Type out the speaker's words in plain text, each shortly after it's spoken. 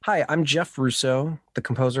Hi, I'm Jeff Russo, the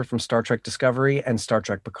composer from Star Trek Discovery and Star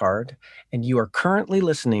Trek Picard, and you are currently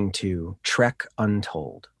listening to Trek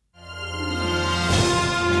Untold.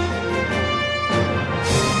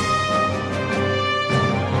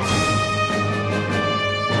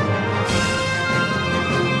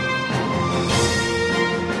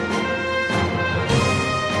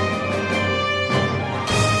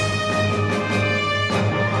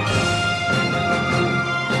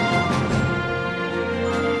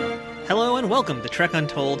 Hello and welcome to Trek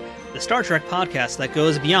Untold, the Star Trek podcast that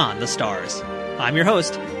goes beyond the stars. I'm your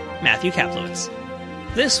host, Matthew Kaplowitz.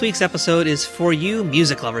 This week's episode is for you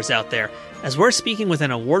music lovers out there, as we're speaking with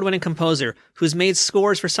an award-winning composer who's made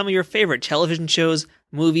scores for some of your favorite television shows,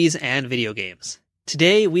 movies, and video games.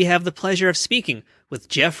 Today, we have the pleasure of speaking with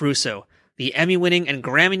Jeff Russo, the Emmy-winning and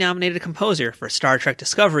Grammy-nominated composer for Star Trek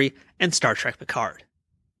Discovery and Star Trek Picard.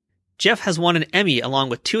 Jeff has won an Emmy along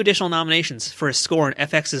with 2 additional nominations for his score in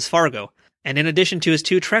FX's Fargo, and in addition to his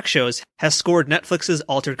 2 Trek shows, has scored Netflix's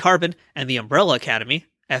Altered Carbon and The Umbrella Academy,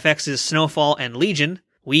 FX's Snowfall and Legion,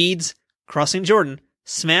 Weeds, Crossing Jordan,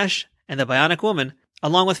 Smash, and The Bionic Woman,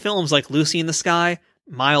 along with films like Lucy in the Sky,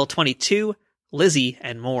 Mile 22, Lizzie,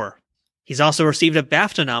 and more. He's also received a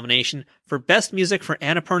BAFTA nomination for Best Music for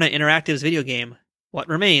Annapurna Interactive's video game, What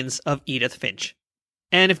Remains of Edith Finch.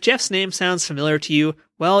 And if Jeff's name sounds familiar to you,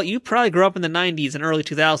 well, you probably grew up in the 90s and early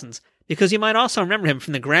 2000s, because you might also remember him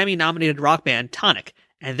from the Grammy-nominated rock band Tonic,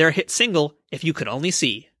 and their hit single, If You Could Only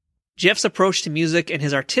See. Jeff's approach to music and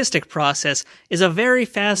his artistic process is a very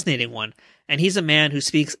fascinating one, and he's a man who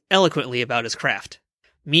speaks eloquently about his craft.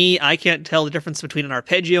 Me, I can't tell the difference between an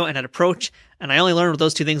arpeggio and an approach, and I only learned what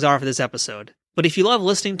those 2 things are for this episode. But if you love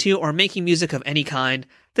listening to or making music of any kind,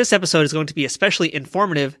 this episode is going to be especially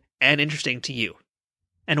informative and interesting to you.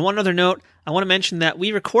 And one other note, I want to mention that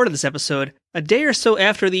we recorded this episode a day or so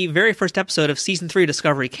after the very first episode of Season 3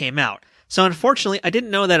 Discovery came out. So unfortunately, I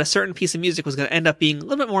didn't know that a certain piece of music was going to end up being a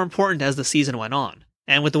little bit more important as the season went on.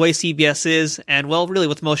 And with the way CBS is, and well, really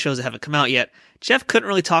with most shows that haven't come out yet, Jeff couldn't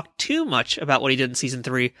really talk too much about what he did in Season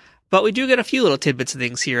 3, but we do get a few little tidbits of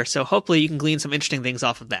things here, so hopefully you can glean some interesting things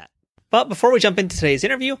off of that. But before we jump into today's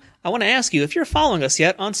interview, I want to ask you if you're following us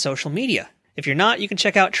yet on social media. If you're not, you can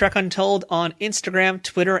check out Trek Untold on Instagram,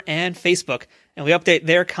 Twitter, and Facebook, and we update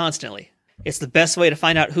there constantly. It's the best way to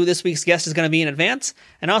find out who this week's guest is going to be in advance,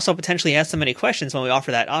 and also potentially ask them any questions when we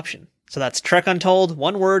offer that option. So that's Trek Untold,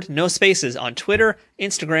 one word, no spaces, on Twitter,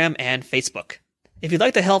 Instagram, and Facebook. If you'd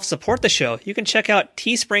like to help support the show, you can check out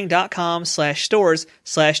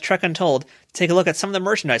teespring.com/stores/trekuntold to take a look at some of the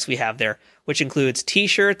merchandise we have there, which includes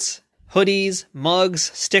t-shirts, hoodies,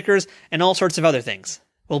 mugs, stickers, and all sorts of other things.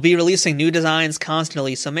 We'll be releasing new designs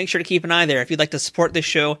constantly, so make sure to keep an eye there if you'd like to support this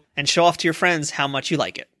show and show off to your friends how much you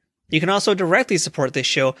like it. You can also directly support this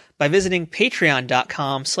show by visiting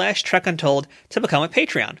patreon.com/trekuntold to become a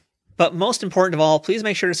Patreon. But most important of all, please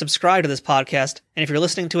make sure to subscribe to this podcast, and if you're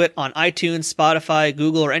listening to it on iTunes, Spotify,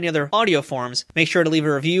 Google, or any other audio forms, make sure to leave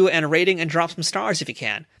a review and a rating and drop some stars if you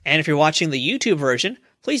can. And if you're watching the YouTube version,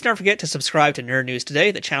 please don't forget to subscribe to Nerd News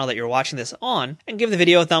Today, the channel that you're watching this on, and give the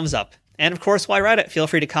video a thumbs up. And of course, while you're at it, feel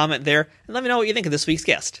free to comment there and let me know what you think of this week's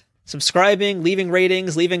guest. Subscribing, leaving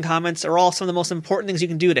ratings, leaving comments are all some of the most important things you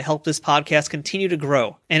can do to help this podcast continue to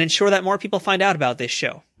grow and ensure that more people find out about this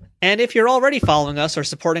show. And if you're already following us or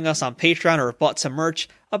supporting us on Patreon or have bought some merch,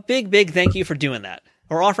 a big thank you for doing that.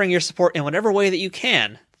 Or offering your support in whatever way that you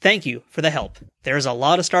can. Thank you for the help. There's a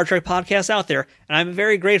lot of Star Trek podcasts out there, and I'm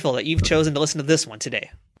very grateful that you've chosen to listen to this one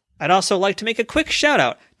today. I'd also like to make a quick shout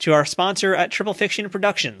out to our sponsor at Triple Fiction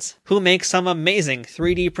Productions, who makes some amazing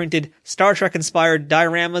 3D printed Star Trek inspired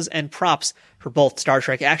dioramas and props for both Star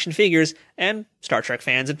Trek action figures and Star Trek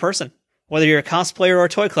fans in person. Whether you're a cosplayer or a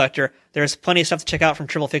toy collector, there's plenty of stuff to check out from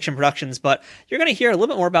Triple Fiction Productions, but you're going to hear a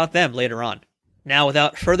little bit more about them later on. Now,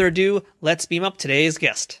 without further ado, let's beam up today's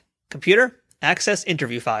guest. Computer, access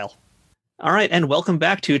interview file. All right, and welcome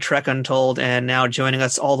back to Trek Untold, and now joining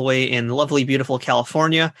us all the way in lovely, beautiful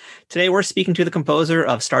California. Today we're speaking to the composer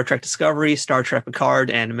of Star Trek Discovery, Star Trek Picard,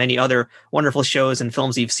 and many other wonderful shows and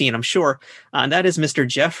films you've seen, I'm sure. And that is Mr.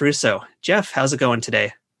 Jeff Russo. Jeff, how's it going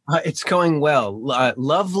today? It's going well.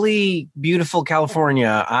 Lovely, beautiful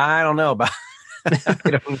California. I don't know about I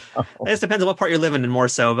don't know. It depends on what part you're living in more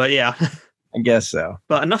so, but yeah. I guess so.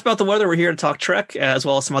 But enough about the weather. We're here to talk Trek, as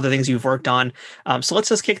well as some other things you've worked on. So let's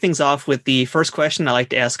just kick things off with the first question I like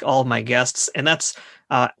to ask all of my guests, and that's,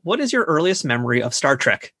 what is your earliest memory of Star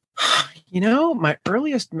Trek? You know, my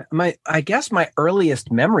earliest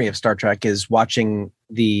memory of Star Trek is watching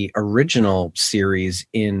the original series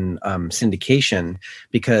in syndication,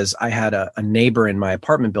 because I had a neighbor in my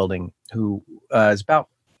apartment building who is about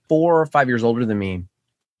 4 or 5 years older than me.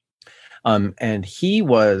 And he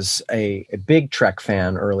was a big Trek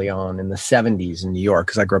fan early on in the 70s in New York,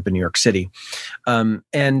 because I grew up in New York City.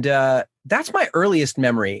 And that's my earliest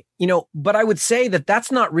memory, but I would say that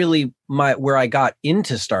that's not really where I got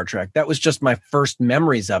into Star Trek. That was just my first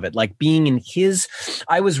memories of it, like being in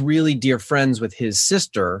I was really dear friends with his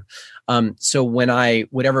sister. So when I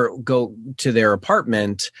would ever go to their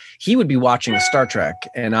apartment, he would be watching Star Trek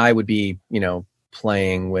and I would be,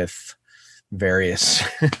 playing with various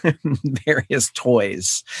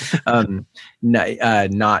toys,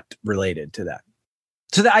 not related to that.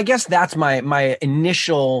 So I guess that's my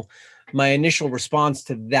initial response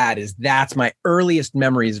to that is that's my earliest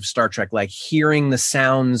memories of Star Trek, like hearing the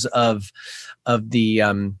sounds of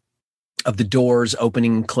the doors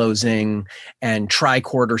opening and closing and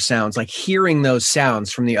tricorder sounds, like hearing those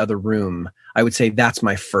sounds from the other room. I would say that's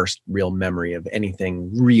my first real memory of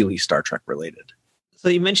anything really Star Trek related. So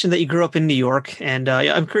you mentioned that you grew up in New York, and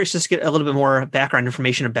I'm curious just to get a little bit more background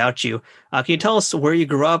information about you. Can you tell us where you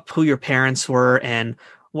grew up, who your parents were, and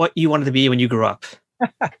what you wanted to be when you grew up?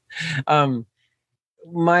 I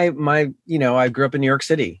grew up in New York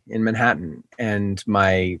City in Manhattan, and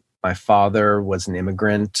my father was an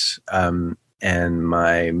immigrant, and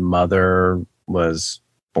my mother was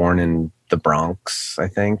born in the Bronx, I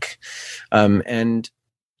think.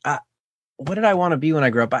 What did I want to be when I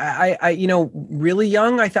grew up? I really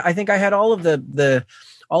young. I think I had all of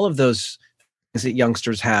those things that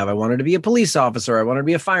youngsters have. I wanted to be a police officer. I wanted to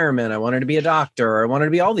be a fireman. I wanted to be a doctor. I wanted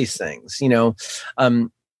to be all these things. It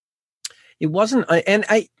wasn't.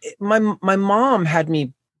 My mom had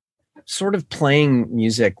me sort of playing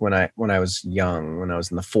music when I was young. When I was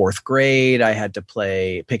in the 4th grade, I had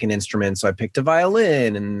to pick an instrument, so I picked a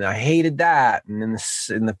violin, and I hated that. And in the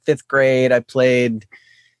 5th grade, I played.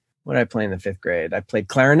 What did I play in the 5th grade? I played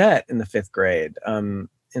clarinet in the 5th grade. In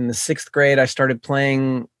the 6th grade, I started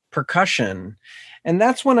playing percussion. And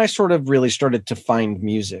that's when I sort of really started to find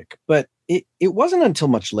music. But it wasn't until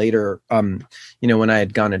much later, when I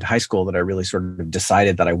had gone into high school, that I really sort of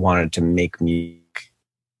decided that I wanted to make music.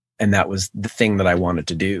 And that was the thing that I wanted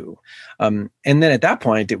to do. And then at that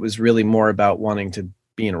point, it was really more about wanting to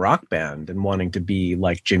be in a rock band and wanting to be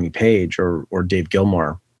like Jimmy Page or Dave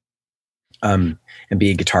Gilmour. And be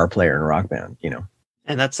a guitar player in a rock band,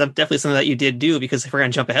 And that's definitely something that you did do, because if we're going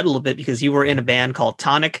to jump ahead a little bit, because you were in a band called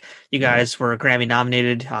Tonic. You guys were Grammy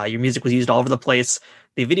nominated. Your music was used all over the place.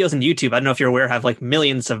 The videos on YouTube, I don't know if you're aware, have like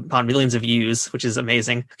millions upon millions of views, which is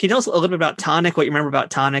amazing. Can you tell us a little bit about Tonic, what you remember about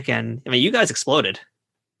Tonic? And I mean, you guys exploded.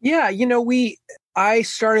 Yeah, I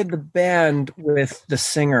started the band with the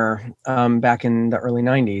singer back in the early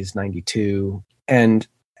 90s, 92. And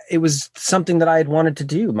it was something that I had wanted to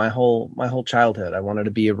do my whole childhood. I wanted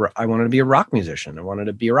to be a rock musician. I wanted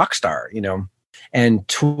to be a rock star, and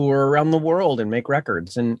tour around the world and make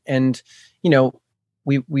records. And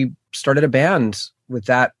we started a band with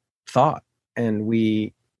that thought, and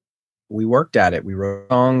we worked at it. We wrote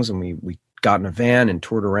songs, and we got in a van and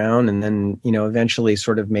toured around, and then, eventually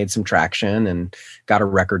sort of made some traction and got a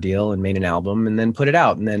record deal and made an album and then put it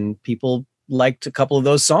out. And then people liked a couple of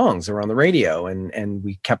those songs that were on the radio, and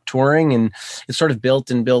we kept touring, and it sort of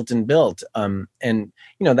built and built and built. And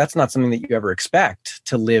that's not something that you ever expect,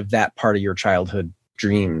 to live that part of your childhood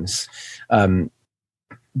dreams.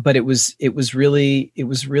 But it was really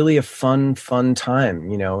a fun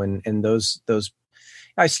time, and those,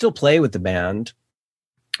 I still play with the band.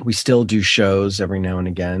 We still do shows every now and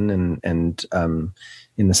again, and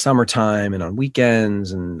in the summertime and on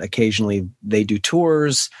weekends, and occasionally they do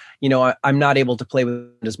tours. I'm not able to play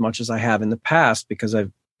with it as much as I have in the past, because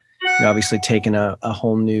I've obviously taken a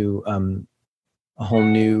whole new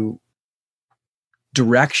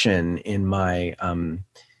direction in my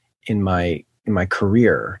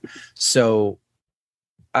career. So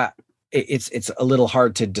it's a little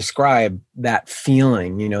hard to describe that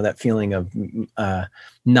feeling, that feeling of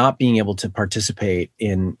not being able to participate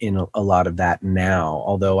in a lot of that now.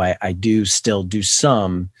 Although I do still do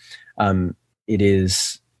some,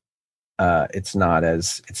 it's not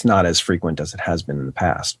as frequent as it has been in the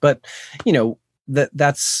past. But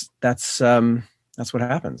that's what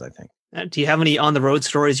happens, I think. Do you have any on the road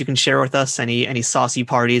stories you can share with us? Any saucy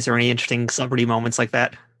parties or any interesting celebrity moments like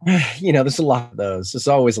that? There's a lot of those. There's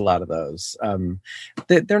always a lot of those.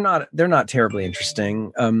 They're not terribly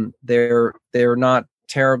interesting. They're not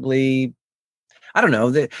terribly, I don't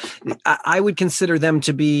know, I would consider them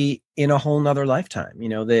to be in a whole nother lifetime.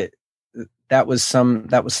 That was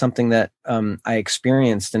something that I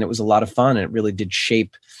experienced, and it was a lot of fun, and it really did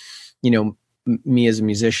shape, me as a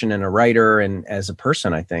musician and a writer and as a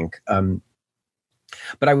person, I think.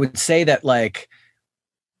 But I would say that, like,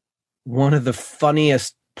 one of the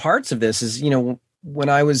funniest parts of this is, when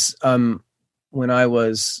I was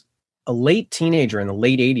a late teenager in the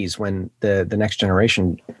late 80s, when the Next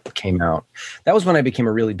Generation came out, that was when I became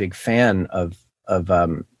a really big fan of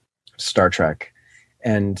Star Trek.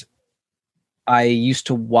 And I used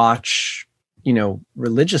to watch,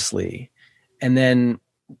 religiously. And then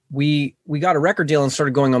we got a record deal and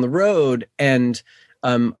started going on the road. And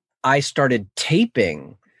I started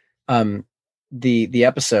taping the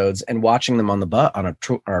episodes and watching them on the bus, on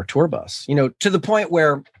our tour bus, to the point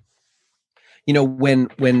where,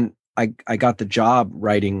 when I got the job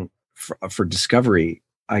writing for Discovery,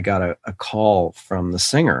 I got a call from the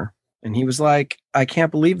singer, and he was like, "I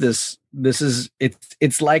can't believe this.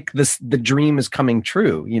 It's like this, the dream is coming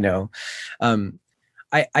true."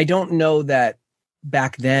 I don't know that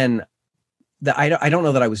back then, that I don't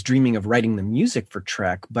know that I was dreaming of writing the music for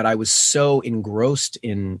Trek, but I was so engrossed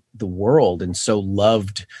in the world and so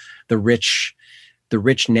loved the rich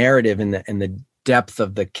narrative and the depth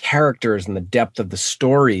of the characters and the depth of the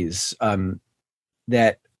stories,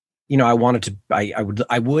 that, I wanted to, I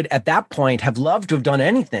would at that point have loved to have done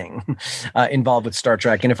anything involved with Star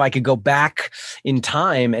Trek. And if I could go back in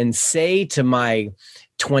time and say to my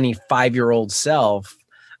 25-year-old self,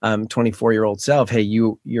 24-year-old self, hey,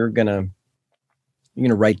 you're gonna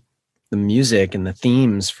write the music and the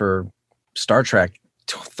themes for Star Trek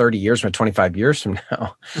 30 years from 25 years from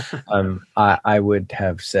now, I would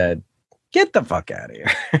have said, get the fuck out of here.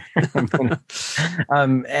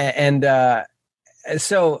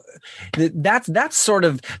 So that's sort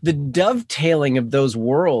of the dovetailing of those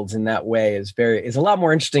worlds in that way is a lot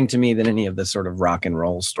more interesting to me than any of the sort of rock and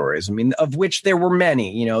roll stories. I mean, of which there were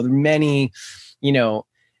many,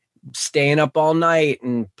 staying up all night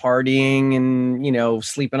and partying and,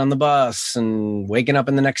 sleeping on the bus and waking up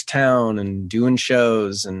in the next town and doing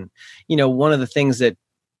shows. And, one of the things that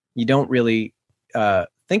you don't really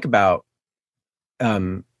think about,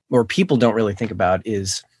 or people don't really think about,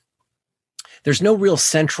 is there's no real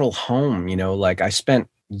central home. Like I spent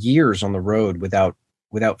years on the road without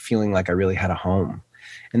feeling like I really had a home.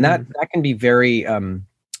 And that can be very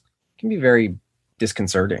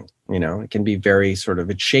disconcerting. It can be very sort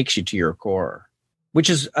of, it shakes you to your core,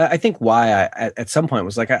 which is, I think, why I, at some point,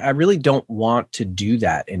 was like, I really don't want to do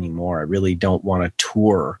that anymore. I really don't want to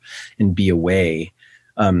tour and be away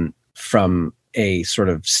from a sort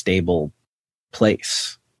of stable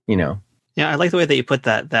place, Yeah, I like the way that you put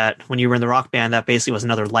that when you were in the rock band, that basically was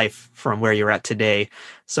another life from where you're at today.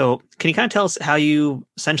 So can you kind of tell us how you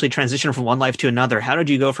essentially transitioned from one life to another? How did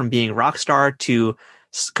you go from being rock star to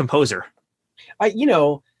composer?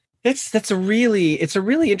 It's a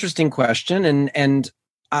really interesting question. And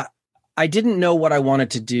I didn't know what I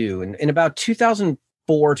wanted to do. And in about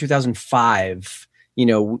 2004, 2005,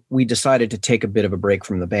 we decided to take a bit of a break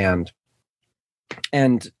from the band.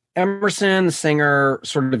 And Emerson, the singer,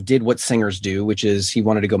 sort of did what singers do, which is he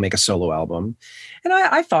wanted to go make a solo album. And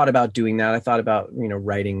I thought about doing that. I thought about,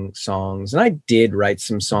 writing songs, and I did write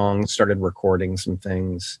some songs, started recording some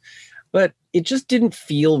things, but it just didn't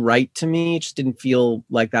feel right to me. It just didn't feel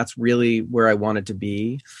like that's really where I wanted to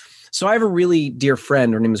be. So I have a really dear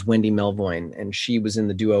friend. Her name is Wendy Melvoin, and she was in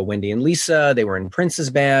the duo Wendy and Lisa. They were in Prince's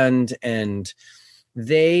band, and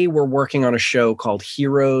they were working on a show called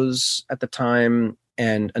Heroes at the time,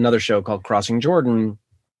 and another show called Crossing Jordan.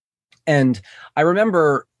 And I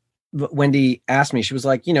remember Wendy asked me, she was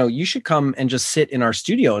like, you should come and just sit in our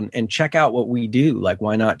studio and check out what we do. Like,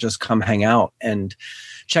 why not just come hang out and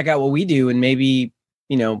check out what we do? And maybe,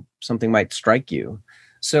 something might strike you.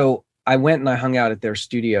 So I went and I hung out at their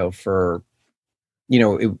studio for,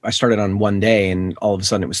 I started on one day, and all of a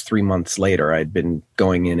sudden it was 3 months later. I'd been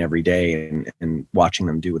going in every day and watching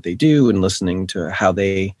them do what they do and listening to how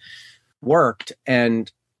they worked.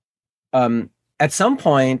 And at some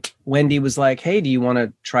point, Wendy was like, hey, do you want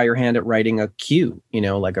to try your hand at writing a cue,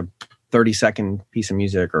 like a 30-second piece of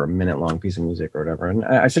music or a minute-long piece of music or whatever? And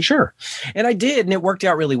I said, sure. And I did, and it worked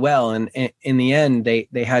out really well. And in the end, they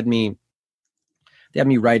had me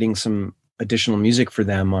writing some additional music for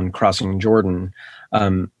them on Crossing Jordan.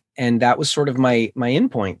 And that was sort of my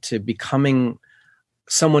endpoint to becoming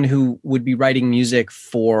someone who would be writing music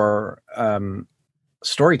for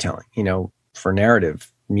storytelling, for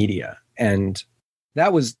narrative media. And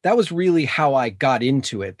that was really how I got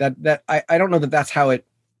into it. That I don't know that that's how it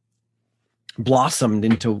blossomed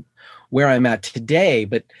into where I'm at today,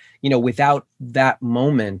 but without that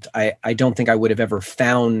moment, I don't think I would have ever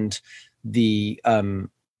found the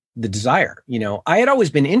desire. I had always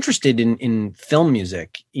been interested in film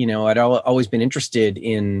music. I'd always been interested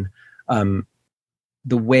in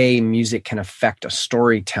the way music can affect a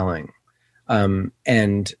storytelling.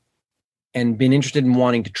 And and been interested in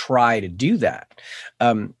wanting to try to do that.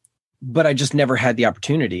 But I just never had the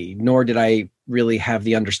opportunity, nor did I really have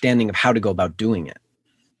the understanding of how to go about doing it.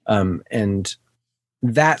 And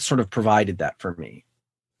that sort of provided that for me.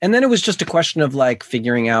 And then it was just a question of like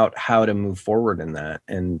figuring out how to move forward in that.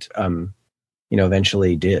 And,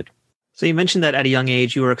 eventually did. So you mentioned that at a young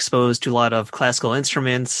age, you were exposed to a lot of classical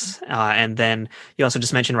instruments. And then you also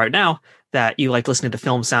just mentioned right now that you like listening to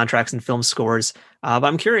film soundtracks and film scores. But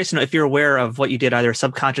I'm curious, if you're aware of what you did either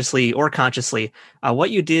subconsciously or consciously, what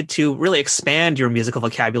you did to really expand your musical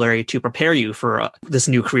vocabulary to prepare you for this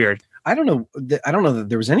new career. I don't know that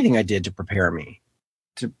there was anything I did to prepare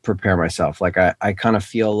myself. Like I kind of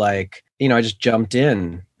feel like, I just jumped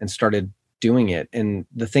in and started doing it. And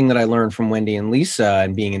the thing that I learned from Wendy and Lisa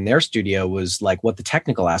and being in their studio was like what the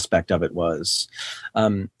technical aspect of it was.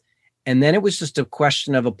 And then it was just a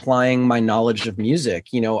question of applying my knowledge of music.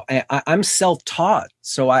 I'm self-taught,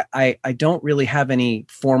 so I don't really have any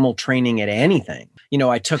formal training at anything.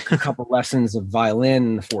 I took a couple lessons of violin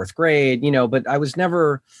in the fourth grade, but I was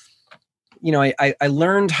never, I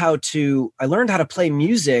learned how to play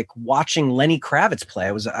music watching Lenny Kravitz play.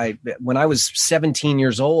 When I was 17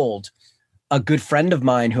 years old, a good friend of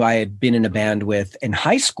mine who I had been in a band with in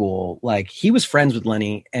high school, like he was friends with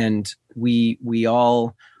Lenny, and we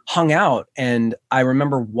all hung out. And I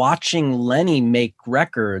remember watching Lenny make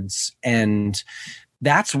records, and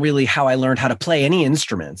that's really how I learned how to play any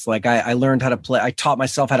instruments. Like I learned how to play, I taught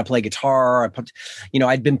myself how to play guitar.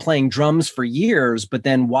 I'd been playing drums for years, but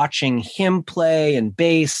then watching him play and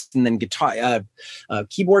bass and then guitar,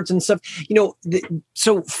 keyboards and stuff,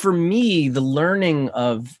 so for me, the learning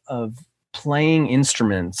of playing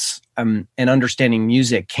instruments and understanding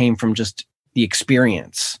music came from just the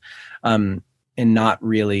experience and not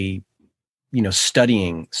really,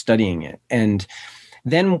 studying it. And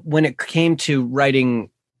then when it came to writing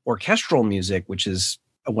orchestral music, which is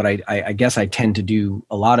what I guess I tend to do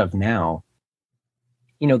a lot of now,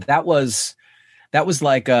 that was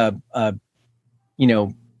like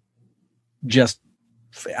just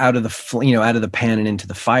out of the pan and into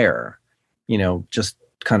the fire, just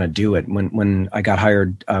kind of do it. When I got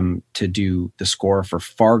hired to do the score for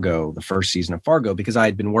Fargo, the first season of Fargo, because I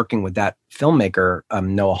had been working with that filmmaker,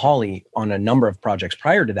 Noah Hawley, on a number of projects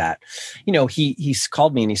prior to that, he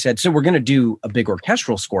called me and he said, so we're going to do a big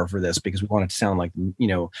orchestral score for this because we want it to sound like,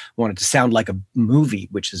 a movie,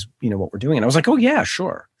 which is, what we're doing. And I was like, oh yeah,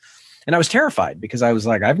 sure. And I was terrified because I was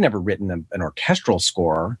like, I've never written an orchestral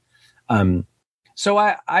score. So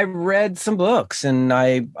I read some books and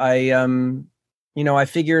I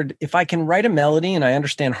figured if I can write a melody and I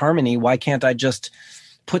understand harmony, why can't I just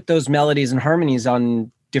put those melodies and harmonies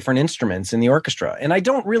on different instruments in the orchestra? And I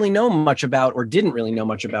don't really know much about, or didn't really know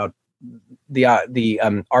much about the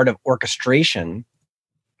art of orchestration.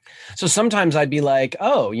 So sometimes I'd be like,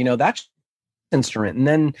 oh, that's instrument. And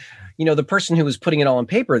then, the person who was putting it all on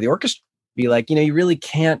paper, the orchestra, be like, you really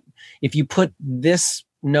can't, if you put this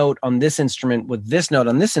note on this instrument with this note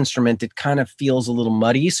on this instrument, it kind of feels a little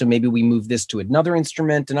muddy. So maybe we move this to another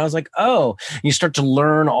instrument. And I was like, oh, you start to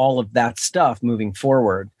learn all of that stuff moving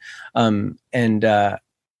forward. And that's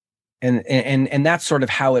sort of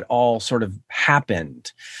how it all sort of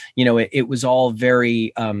happened. It was all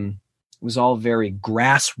very,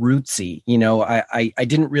 grassrootsy. I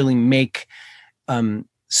didn't really make,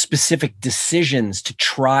 specific decisions to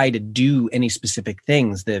try to do any specific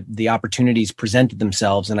things. The opportunities presented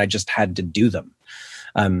themselves and I just had to do them.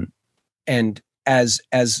 And as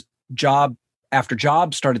job after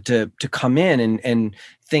job started to come in and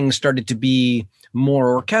things started to be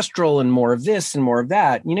more orchestral and more of this and more of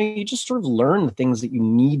that, you just sort of learn the things that you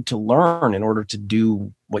need to learn in order to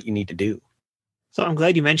do what you need to do. So I'm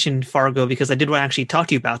glad you mentioned Fargo because I did want to actually talk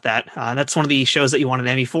to you about that. That's one of the shows that you won an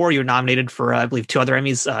Emmy for. You were nominated for, I believe, 2 other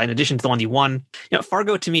Emmys in addition to the one you won.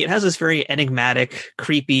 Fargo, to me, it has this very enigmatic,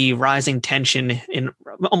 creepy, rising tension in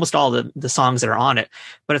almost all the songs that are on it.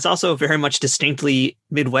 But it's also very much distinctly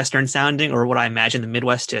Midwestern sounding, or what I imagine the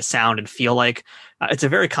Midwest to sound and feel like. It's a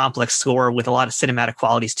very complex score with a lot of cinematic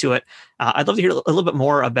qualities to it. I'd love to hear a little bit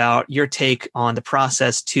more about your take on the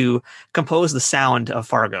process to compose the sound of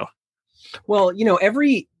Fargo. Well,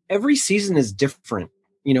 every season is different.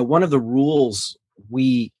 One of the rules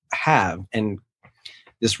we have, and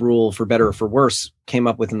this rule, for better or for worse, came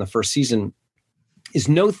up with in the first season, is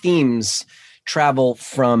no themes travel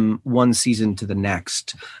from one season to the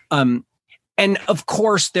next. And of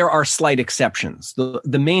course, there are slight exceptions. The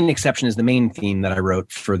main exception is the main theme that I wrote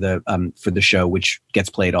for the show, which gets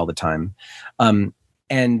played all the time.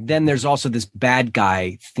 And then there's also this bad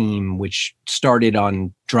guy theme, which started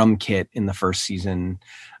on drum kit in the first season.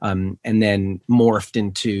 and then morphed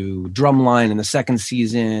into drumline in the second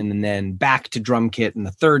season, and then back to drum kit in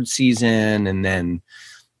the third season. And then,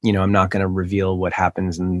 I'm not going to reveal what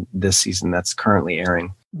happens in this season that's currently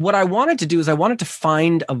airing. What I wanted to do is I wanted to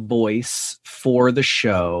find a voice for the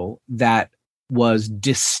show that was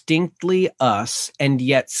distinctly us and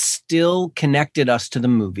yet still connected us to the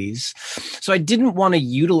movies. So I didn't want to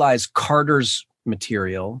utilize Carter's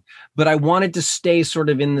material, but I wanted to stay sort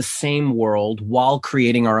of in the same world while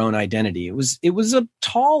creating our own identity. It was a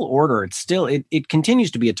tall order. It continues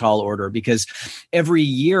to be a tall order, because every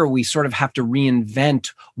year we sort of have to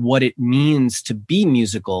reinvent what it means to be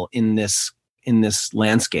musical in this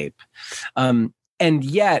landscape. And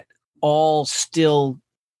yet all still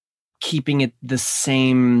keeping it the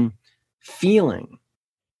same feeling.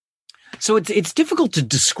 So it's difficult to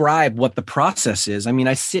describe what the process is. I mean,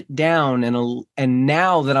 I sit down and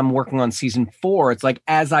now that I'm working on season 4, it's like,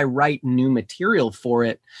 as I write new material for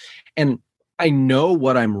it, and I know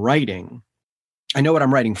what I'm writing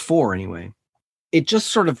for anyway, it just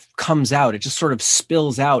sort of comes out. It just sort of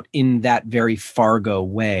spills out in that very Fargo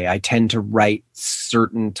way. I tend to write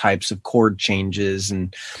certain types of chord changes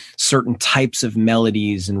and certain types of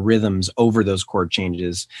melodies and rhythms over those chord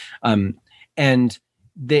changes. And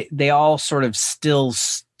they all sort of still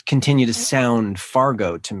continue to sound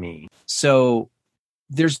Fargo to me. So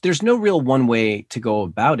there's no real one way to go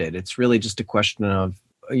about it. It's really just a question of,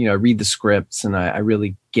 I read the scripts and I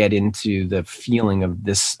really get into the feeling of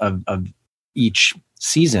this, of each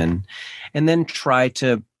season, and then try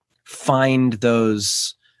to find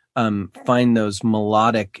those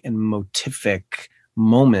melodic and motivic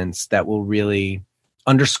moments that will really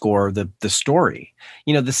underscore the story.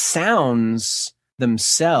 The sounds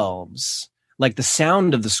themselves, like the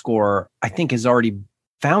sound of the score, I think has already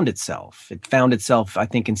found itself. It found itself, I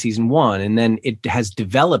think, in season 1, and then it has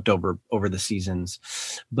developed over the seasons,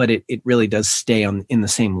 but it really does stay in the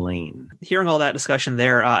same lane. Hearing all that discussion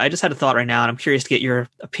there, I just had a thought right now, and I'm curious to get your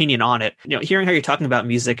opinion on it. Hearing how you're talking about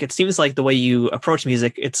music, it seems like the way you approach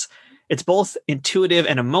music, it's both intuitive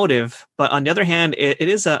and emotive, but on the other hand, it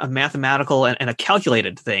is a mathematical and a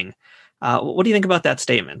calculated thing. What do you think about that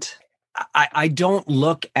statement? I don't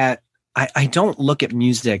look at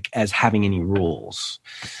music as having any rules.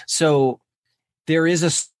 So there is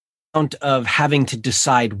a amount of having to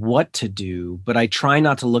decide what to do, but I try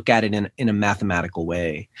not to look at it in a mathematical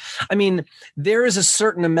way. I mean, there is a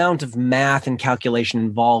certain amount of math and calculation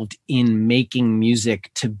involved in making music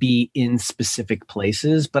to be in specific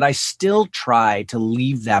places, but I still try to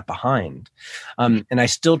leave that behind. And I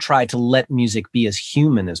still try to let music be as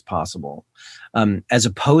human as possible. As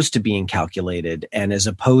opposed to being calculated and as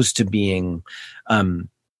opposed to being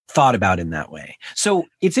thought about in that way. So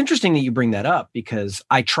it's interesting that you bring that up, because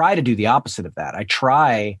I try to do the opposite of that. I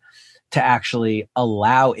try to actually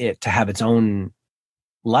allow it to have its own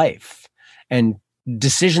life, and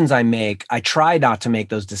decisions I make, I try not to make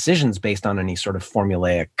those decisions based on any sort of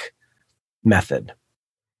formulaic method.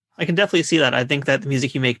 I can definitely see that. I think that the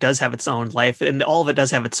music you make does have its own life, and all of it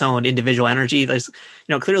does have its own individual energy. There's,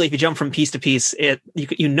 clearly if you jump from piece to piece,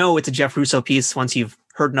 it's a Jeff Russo piece once you've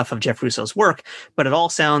heard enough of Jeff Russo's work, but it all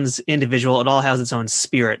sounds individual. It all has its own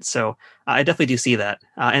spirit. So I definitely do see that.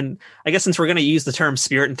 And I guess since we're going to use the term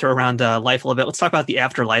spirit and throw around life a little bit, let's talk about the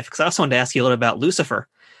afterlife, because I also wanted to ask you a little about Lucifer,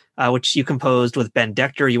 which you composed with Ben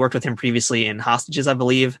Decter. You worked with him previously in Hostages, I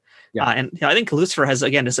believe. Yeah. And I think Lucifer has,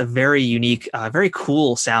 again, just a very unique, very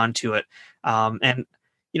cool sound to it. And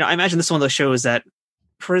I imagine this is one of those shows that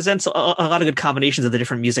presents a lot of good combinations of the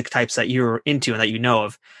different music types that you're into and that you know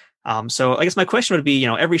of. So I guess my question would be,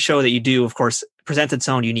 every show that you do, of course, presents its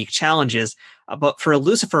own unique challenges. But for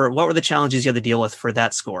Lucifer, what were the challenges you had to deal with for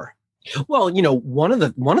that score? Well, one of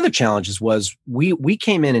the challenges was we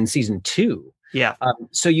came in season 2. Yeah.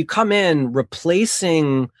 So you come in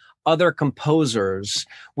replacing other composers,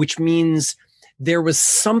 which means there was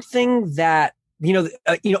something that,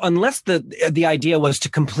 unless the idea was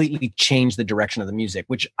to completely change the direction of the music,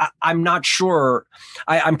 which I'm not sure,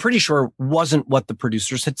 I'm pretty sure wasn't what the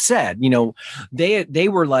producers had said. They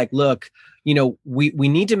were like, look, we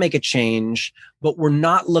need to make a change, but we're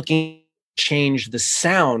not looking to change the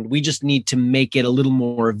sound. We just need to make it a little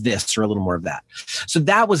more of this or a little more of that. So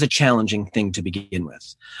that was a challenging thing to begin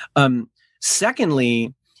with.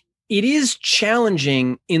 Secondly, it is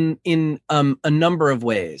challenging in a number of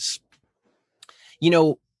ways.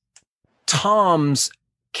 Tom's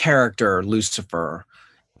character, Lucifer,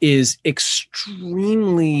 is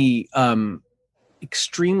extremely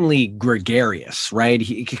gregarious, right?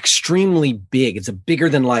 He's extremely big. It's a bigger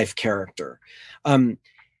than life character.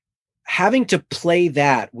 Having to play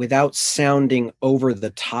that without sounding over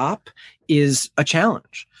the top is a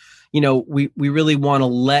challenge. we really want to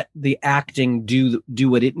let the acting do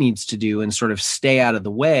what it needs to do and sort of stay out of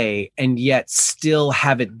the way, and yet still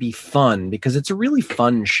have it be fun, because it's a really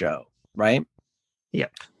fun show, right? Yeah.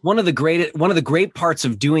 One of the great parts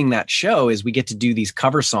of doing that show is we get to do these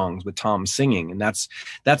cover songs with Tom singing, and that's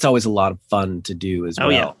always a lot of fun to do as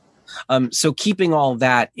well. Yeah. So keeping all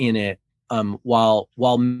that in it,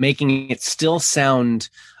 while making it still sound,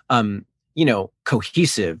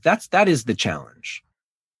 cohesive, that is the challenge.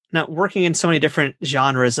 Now, working in so many different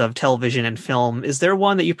genres of television and film, is there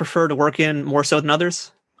one that you prefer to work in more so than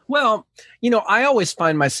others? Well, I always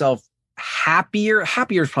find myself happier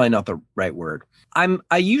is probably not the right word.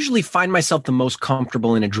 I usually find myself the most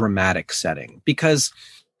comfortable in a dramatic setting, because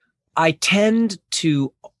I tend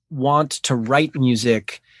to want to write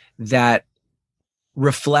music that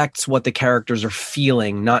reflects what the characters are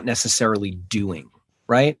feeling, not necessarily doing,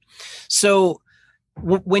 right? So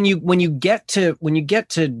when you get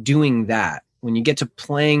to doing that, when you get to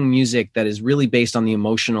playing music that is really based on the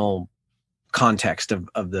emotional context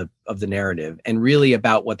of the narrative, and really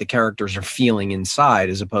about what the characters are feeling inside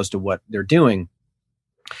as opposed to what they're doing,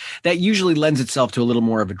 that usually lends itself to a little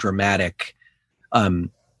more of a dramatic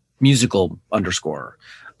musical underscore.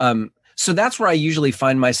 So that's where I usually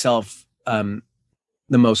find myself the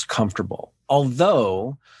most comfortable.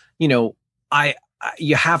 Although,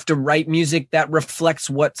 you have to write music that reflects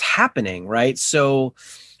what's happening, right? So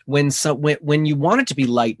when you want it to be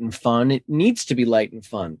light and fun, it needs to be light and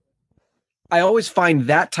fun. I always find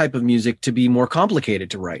that type of music to be more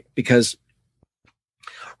complicated to write, because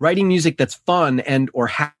writing music that's fun or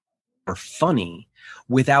funny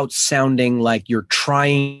without sounding like you're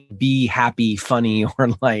trying to be happy, funny, or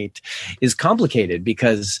light is complicated,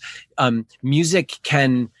 because music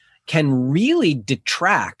can really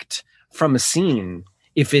detract from a scene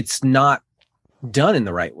if it's not done in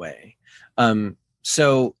the right way.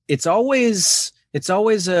 So it's always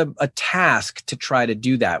a task to try to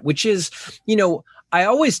do that, which is, I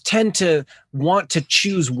always tend to want to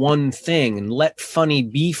choose one thing and let funny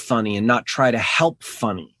be funny and not try to help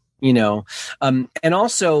funny, and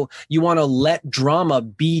also you want to let drama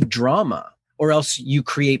be drama, or else you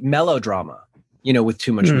create melodrama, with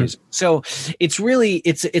too much music. So it's really,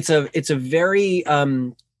 it's a very,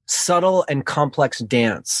 subtle and complex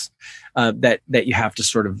dance that you have to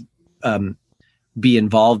sort of be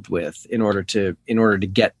involved with in order to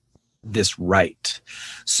get this right.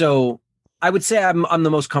 So I would say I'm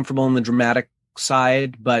the most comfortable in the dramatic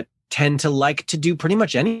side, but tend to like to do pretty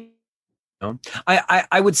much any.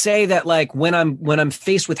 I would say that, like, when I'm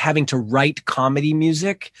faced with having to write comedy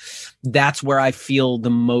music, that's where I feel the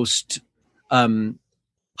most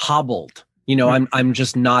hobbled. I'm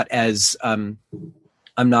just not as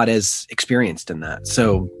I'm not as experienced in that,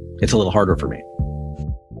 so it's a little harder for me.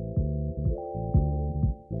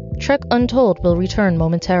 Trek Untold will return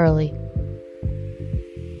momentarily.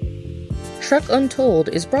 Trek Untold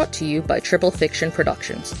is brought to you by Triple Fiction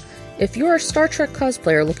Productions. If you're a Star Trek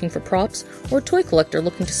cosplayer looking for props, or a toy collector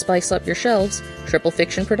looking to spice up your shelves, Triple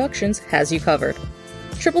Fiction Productions has you covered.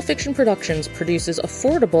 Triple Fiction Productions produces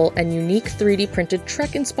affordable and unique 3D printed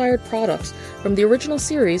Trek-inspired products from the original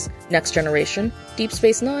series, Next Generation, Deep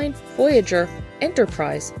Space Nine, Voyager,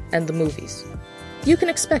 Enterprise, and the movies. You can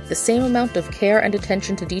expect the same amount of care and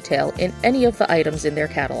attention to detail in any of the items in their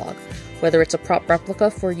catalog, whether it's a prop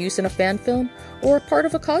replica for use in a fan film, or a part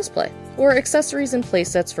of a cosplay, or accessories and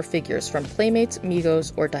playsets for figures from Playmates,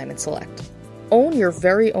 Migos, or Diamond Select. Own your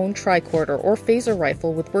very own tricorder or phaser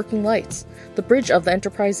rifle with working lights, the bridge of the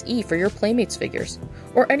Enterprise E for your Playmates figures,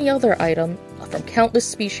 or any other item from countless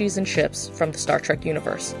species and ships from the Star Trek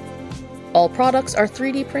universe. All products are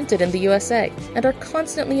 3D printed in the USA and are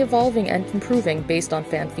constantly evolving and improving based on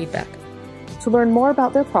fan feedback. To learn more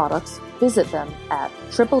about their products, visit them at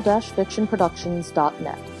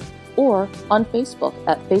triple-fictionproductions.net or on Facebook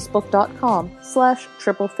at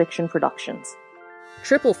facebook.com/triplefictionproductions.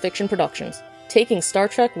 Triple Fiction Productions, taking Star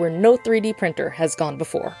Trek where no 3D printer has gone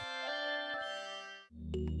before.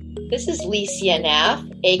 This is Licia Naff,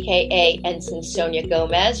 aka Ensign Sonia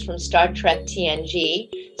Gomez from Star Trek TNG,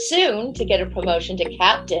 soon to get a promotion to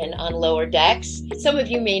captain on Lower Decks. Some of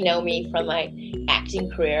you may know me from my acting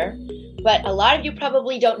career, but a lot of you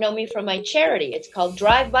probably don't know me from my charity. It's called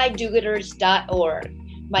drivebydogooders.org.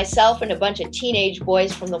 Myself and a bunch of teenage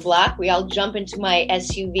boys from the block, we all jump into my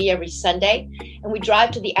SUV every Sunday, and we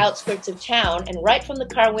drive to the outskirts of town, and right from the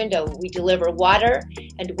car window, we deliver water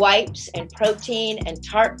and wipes and protein and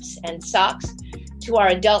tarps and socks to our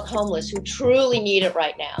adult homeless who truly need it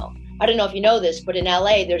right now. I don't know if you know this, but in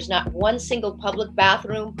LA, there's not one single public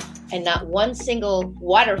bathroom and not one single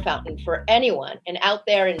water fountain for anyone. And out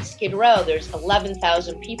there in Skid Row, there's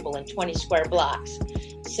 11,000 people in 20 square blocks.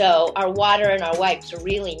 So our water and our wipes are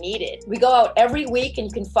really needed. We go out every week, and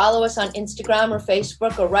you can follow us on Instagram or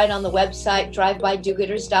Facebook or right on the website,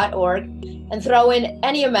 drivebydogooders.org, and throw in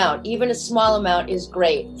any amount. Even a small amount is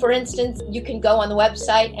great. For instance, you can go on the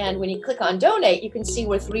website, and when you click on donate, you can see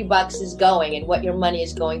where $3 is going and what your money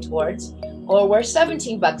is going towards, or where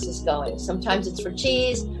 $17 is going. Sometimes it's for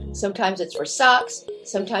cheese, sometimes it's for socks,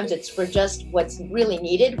 sometimes it's for just what's really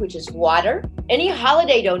needed, which is water. Any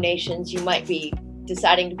holiday donations you might be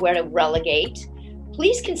deciding where to relegate,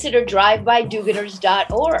 please consider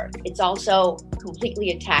drivebydogooders.org. It's also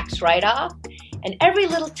completely a tax write-off, and every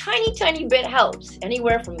little tiny bit helps,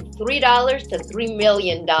 anywhere from $3 to $3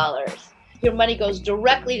 million. Your money goes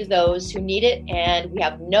directly to those who need it, and we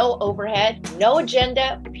have no overhead, no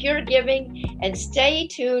agenda, pure giving. And stay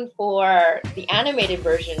tuned for the animated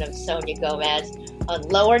version of Sonia Gomez on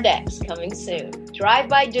Lower Decks, coming soon.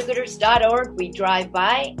 drivebydogooders.org. We drive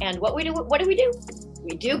by, and what do we do?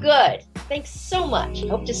 We do good. Thanks so much.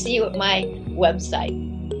 Hope to see you at my website.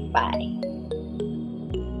 Bye.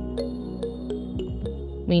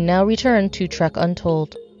 We now return to Trek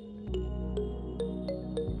Untold.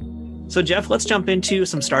 So, Jeff, let's jump into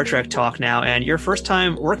some Star Trek talk now. And your first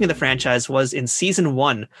time working the franchise was in season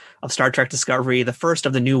 1 of Star Trek Discovery, the first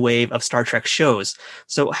of the new wave of Star Trek shows.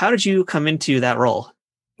 So how did you come into that role?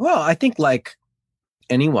 Well, I think like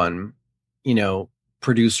anyone,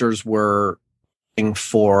 producers were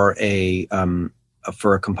for a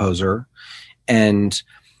composer, and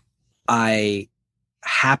I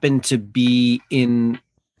happened to be in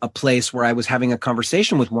a place where I was having a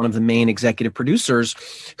conversation with one of the main executive producers,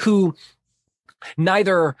 who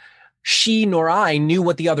neither she nor I knew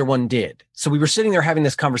what the other one did. So we were sitting there having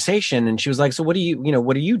this conversation, and she was like, so what do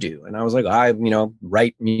you do? And I was like, I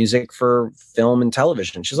write music for film and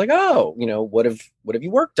television. She's like, oh, what have you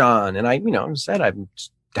worked on? And I said I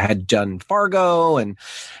had done Fargo and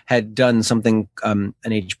had done something, an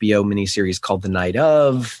HBO miniseries called The Night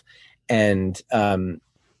Of. And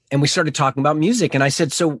we started talking about music, and I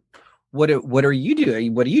said, so what are you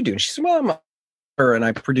doing? What do you do? And she said, well, I'm a writer, and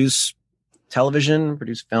I produce television,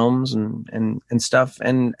 produce films and stuff.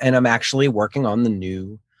 And I'm actually working on the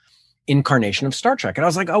new incarnation of Star Trek. And I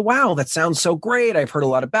was like, oh, wow, that sounds so great. I've heard a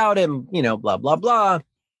lot about him, blah, blah, blah.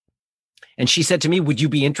 And she said to me, would you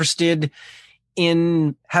be interested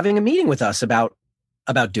in having a meeting with us about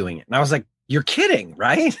doing it? And I was like, you're kidding,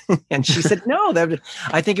 right? And she said, no,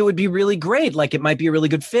 I think it would be really great. Like, it might be a really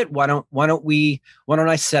good fit. Why don't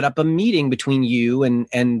I set up a meeting between you and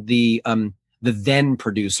the then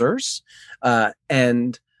producers?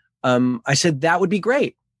 And I said, that would be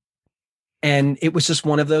great. And it was just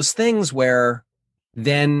one of those things where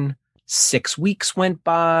then 6 weeks went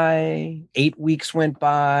by, 8 weeks went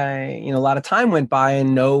by, a lot of time went by,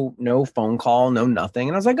 and no phone call, no nothing.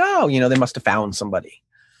 And I was like, oh, they must have found somebody.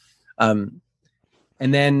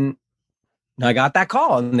 And then I got that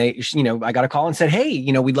call, and I got a call and said, hey,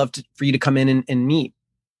 we'd love for you to come in and meet.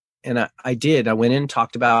 And I did. I went in,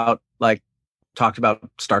 talked about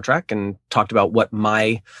Star Trek, and talked about what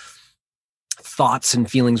my thoughts and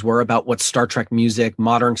feelings were about what Star Trek music,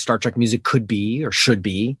 modern Star Trek music could be or should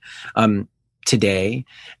be, today,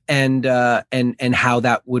 and how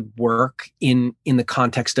that would work in the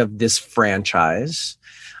context of this franchise.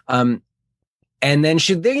 And then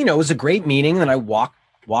it was a great meeting. And I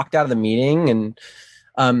walked out of the meeting,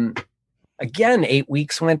 and again, 8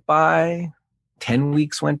 weeks went by, 10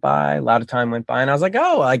 weeks went by, a lot of time went by. And I was like,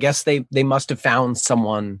 oh, I guess they must have found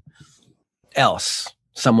someone else,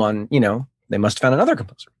 they must have found another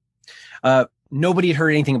composer. Nobody had heard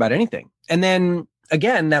anything about anything. And then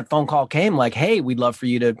again, that phone call came like, hey, we'd love for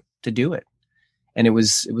you to do it. And it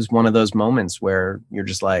was one of those moments where you're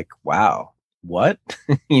just like, wow, what?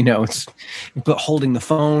 It's but holding the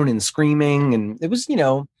phone and screaming. And it was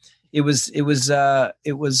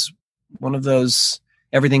one of those,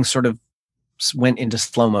 everything sort of went into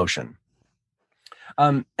slow motion.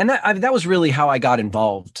 And that was really how I got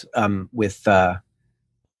involved with the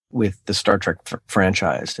Star Trek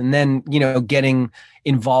franchise. And then, getting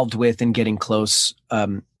involved with and getting close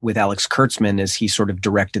with Alex Kurtzman as he sort of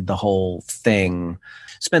directed the whole thing.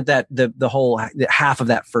 Spent the whole half of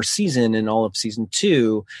that first season and all of season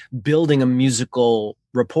 2 building a musical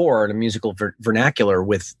rapport and a musical vernacular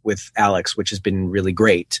with Alex, which has been really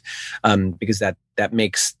great, because that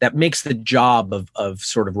makes the job of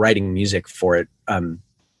sort of writing music for it, a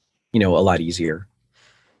lot easier.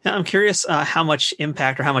 Now, I'm curious how much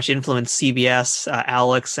impact or how much influence CBS,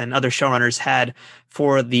 Alex, and other showrunners had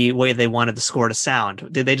for the way they wanted the score to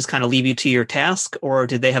sound. Did they just kind of leave you to your task, or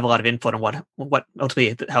did they have a lot of input on what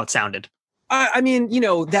ultimately how it sounded? I mean,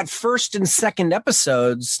 that first and second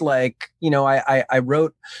episodes, like, I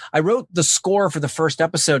wrote the score for the first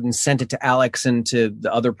episode and sent it to Alex and to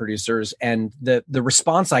the other producers. And the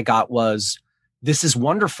response I got was, "This is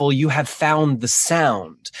wonderful. You have found the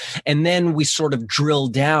sound." And then we sort of drill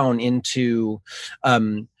down into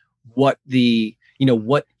what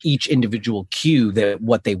each individual cue,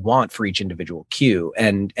 what they want for each individual cue.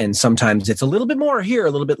 And sometimes it's a little bit more here,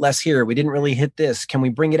 a little bit less here. We didn't really hit this. Can we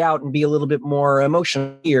bring it out and be a little bit more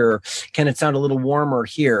emotional here? Can it sound a little warmer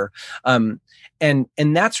here? And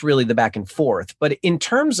that's really the back and forth. But in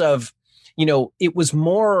terms of, it was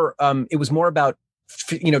more about,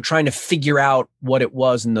 trying to figure out what it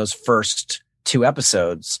was in those first two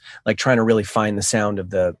episodes, like trying to really find the sound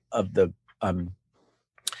of the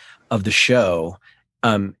show.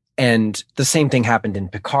 And the same thing happened in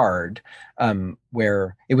Picard,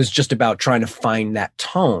 where it was just about trying to find that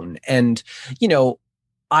tone. And,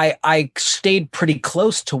 I stayed pretty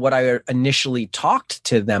close to what I initially talked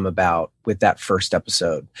to them about with that first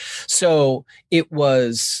episode. So it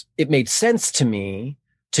made sense to me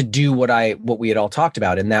to do what we had all talked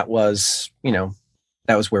about. And that was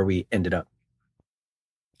where we ended up.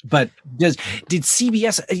 But did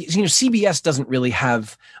CBS, CBS doesn't really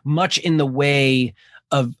have much in the way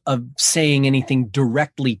of saying anything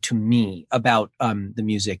directly to me about the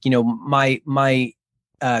music. My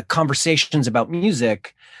conversations about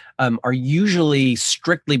music are usually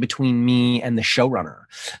strictly between me and the showrunner.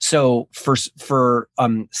 So for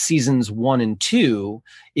seasons 1 and 2,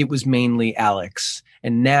 it was mainly Alex,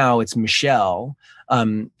 and now it's Michelle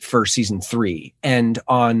for season 3. And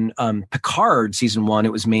on Picard season 1,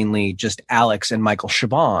 it was mainly just Alex and Michael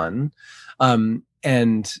Chabon.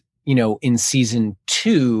 And in season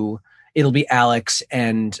 2, it'll be Alex,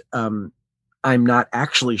 and I'm not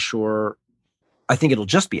actually sure. I think it'll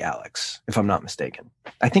just be Alex, if I'm not mistaken.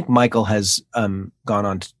 I think Michael has gone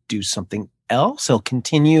on to do something else. He'll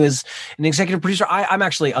continue as an executive producer. I'm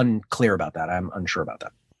actually unclear about that. I'm unsure about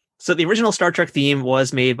that. So the original Star Trek theme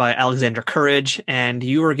was made by Alexander Courage, and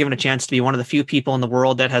you were given a chance to be one of the few people in the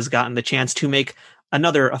world that has gotten the chance to make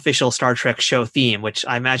another official Star Trek show theme, which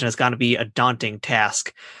I imagine is going to be a daunting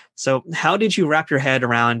task. So how did you wrap your head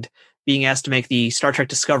around being asked to make the Star Trek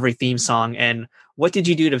Discovery theme song, and what did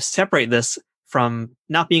you do to separate this from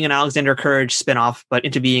not being an Alexander Courage spinoff, but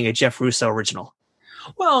into being a Jeff Russo original?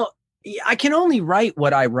 Well, I can only write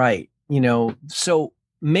what I write, so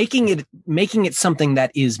making it something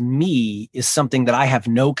that is me is something that I have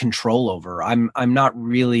no control over. I'm not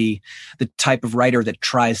really the type of writer that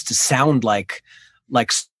tries to sound like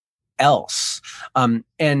else.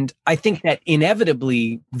 And I think that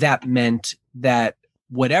inevitably that meant that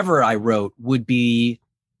whatever I wrote would be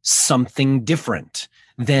something different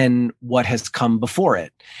than what has come before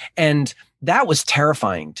it. And that was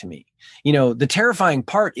terrifying to me. The terrifying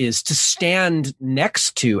part is to stand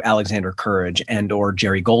next to Alexander Courage and or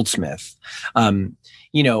Jerry Goldsmith, in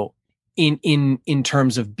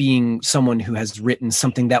terms of being someone who has written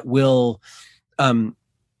something that will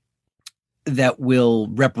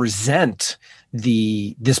represent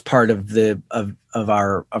this part of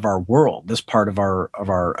our world, this part of our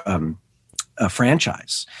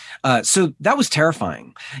franchise. So that was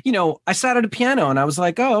terrifying. I sat at a piano and I was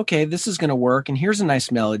like, oh, okay, this is going to work. And here's a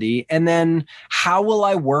nice melody. And then how will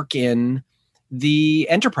I work in the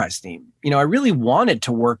Enterprise theme? I really wanted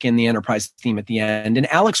to work in the Enterprise theme at the end. And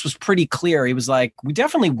Alex was pretty clear. He was like, we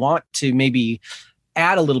definitely want to maybe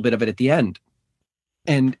add a little bit of it at the end.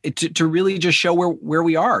 And to really just show where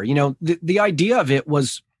we are. The idea of it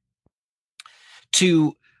was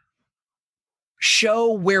to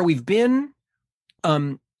show where we've been,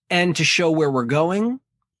 and to show where we're going.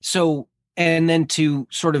 So, and then to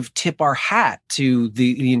sort of tip our hat to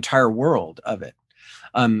the entire world of it.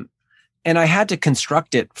 And I had to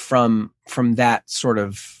construct it from that sort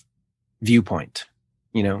of viewpoint.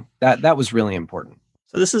 That was really important.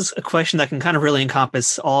 So this is a question that can kind of really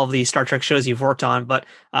encompass all of the Star Trek shows you've worked on. But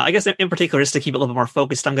I guess in particular, just to keep it a little bit more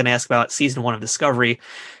focused, I'm going to ask about season 1 of Discovery.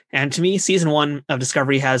 And to me, season 1 of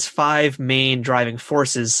Discovery has 5 main driving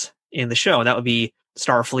forces in the show. That would be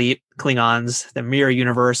Starfleet, Klingons, the Mirror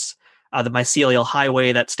Universe, the mycelial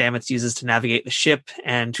highway that Stamets uses to navigate the ship,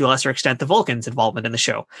 and to a lesser extent, the Vulcans' involvement in the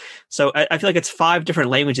show. So I feel like it's 5 different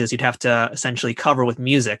languages you'd have to essentially cover with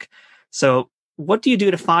music. So what do you do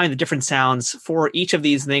to find the different sounds for each of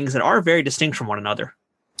these things that are very distinct from one another?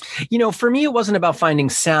 For me, it wasn't about finding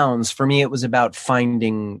sounds. For me, it was about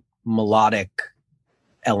finding melodic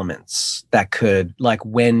elements that could, like,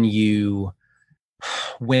 when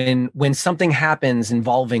something happens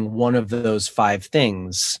involving one of those 5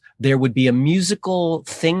 things, there would be a musical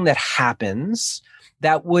thing that happens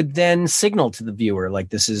that would then signal to the viewer, like,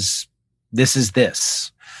 this is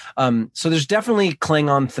this. So there's definitely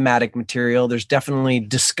Klingon thematic material. There's definitely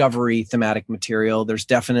Discovery thematic material. There's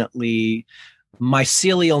definitely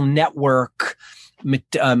mycelial network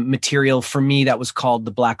material for me that was called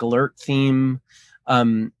the Black Alert theme.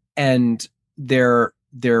 And there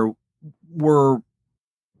were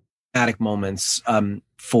thematic moments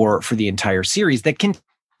for the entire series that can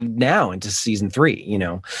now into season 3,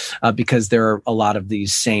 because there are a lot of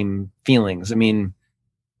these same feelings. I mean,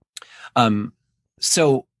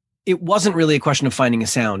 so it wasn't really a question of finding a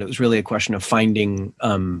sound. It was really a question of finding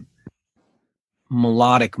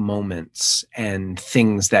melodic moments and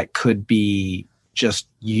things that could be just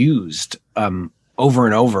used over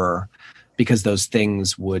and over, because those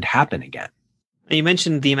things would happen again. You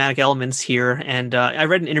mentioned thematic elements here, and I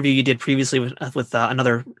read an interview you did previously with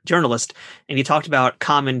another journalist, and you talked about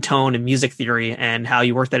common tone and music theory and how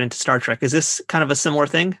you worked that into Star Trek. Is this kind of a similar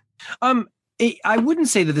thing? I wouldn't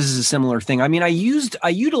say that this is a similar thing. I mean, I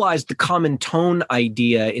utilized the common tone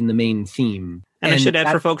idea in the main theme. And I should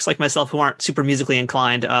add, for folks like myself who aren't super musically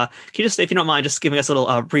inclined, can you just, if you don't mind, just giving us a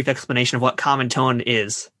little brief explanation of what common tone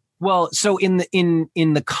is? Well, so in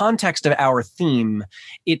the context of our theme,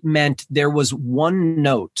 it meant there was one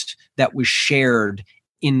note that was shared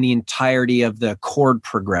in the entirety of the chord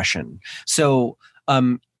progression. So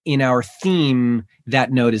in our theme,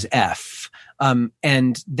 that note is F.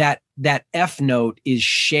 And that F note is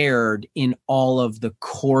shared in all of the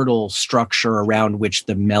chordal structure around which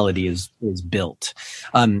the melody is built.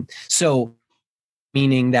 So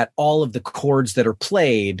meaning that all of the chords that are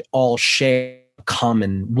played all share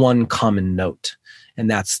one common note. And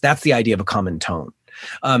that's the idea of a common tone.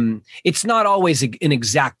 It's not always an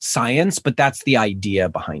exact science, but that's the idea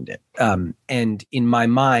behind it. And in my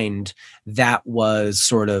mind, that was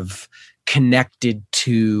sort of connected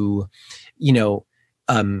to,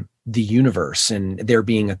 the universe, and there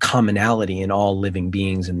being a commonality in all living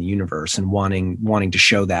beings in the universe, and wanting to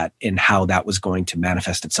show that and how that was going to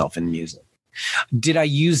manifest itself in music. Did I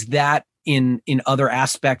use that in other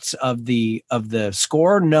aspects of the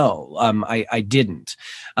score? No, I didn't.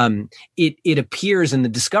 It appears in the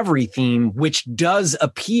Discovery theme, which does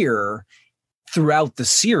appear throughout the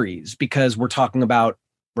series, because we're talking about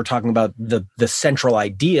the central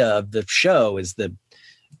idea of the show is the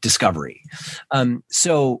Discovery.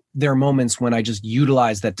 So there are moments when I just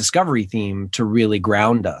utilize that Discovery theme to really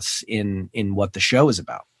ground us in what the show is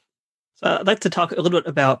about. I'd like to talk a little bit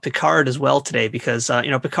about Picard as well today, because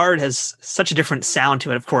Picard has such a different sound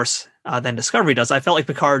to it, of course, than Discovery does. I felt like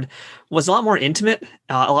Picard was a lot more intimate,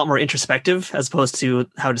 a lot more introspective, as opposed to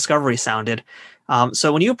how Discovery sounded.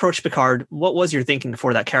 So when you approached Picard, what was your thinking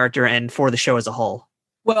for that character and for the show as a whole?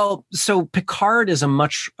 Well, so Picard is a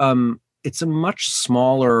much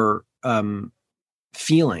smaller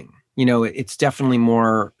feeling. It's definitely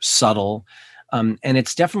more subtle. And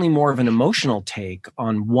it's definitely more of an emotional take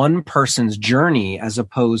on one person's journey, as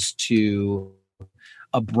opposed to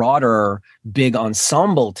a broader, big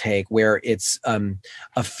ensemble take where it's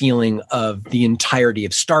a feeling of the entirety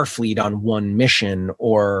of Starfleet on one mission,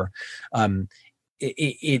 or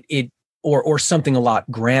or something a lot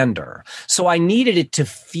grander. So I needed it to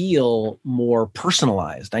feel more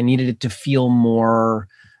personalized. I needed it to feel more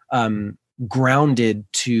grounded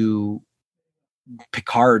to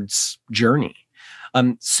Picard's journey.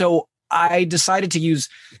 So I decided to use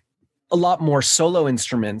a lot more solo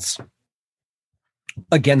instruments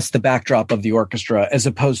against the backdrop of the orchestra, as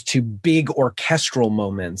opposed to big orchestral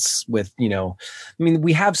moments with,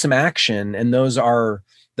 we have some action, and those are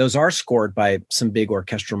scored by some big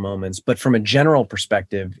orchestral moments. But from a general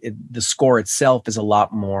perspective, the score itself is a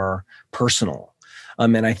lot more personal.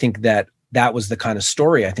 And I think that was the kind of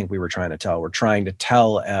story I think we were trying to tell. We're trying to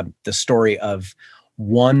tell the story of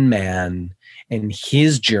one man and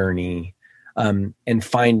his journey, and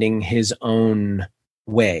finding his own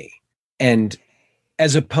way. And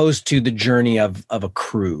as opposed to the journey of a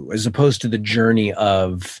crew, as opposed to the journey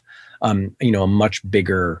of, a much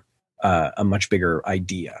bigger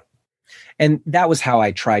idea. And that was how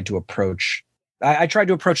I tried to approach. I tried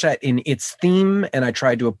to approach that in its theme, and I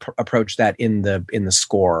tried to approach that in the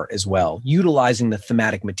score as well, utilizing the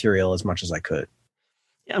thematic material as much as I could.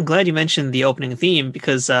 Yeah, I'm glad you mentioned the opening theme,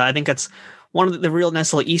 because I think that's one of the real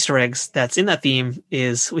nice little Easter eggs that's in that theme.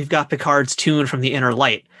 Is we've got Picard's tune from the Inner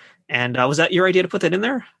Light, and was that your idea to put that in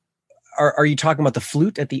there? Are you talking about the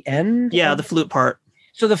flute at the end? Yeah, the flute part.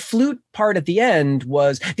 So the flute part at the end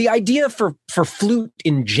was the idea for flute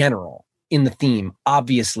in general in the theme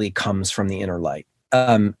obviously comes from the Inner Light.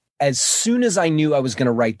 As soon as I knew I was going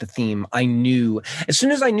to write the theme, as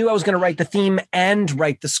soon as I knew I was going to write the theme and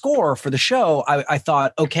write the score for the show, I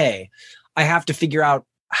thought, okay, I have to figure out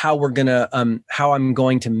how I'm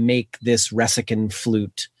going to make this Ressican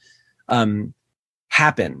flute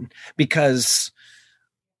happen, because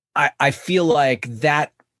I feel like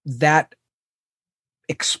that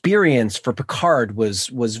experience for Picard was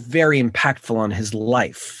very impactful on his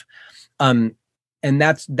life. And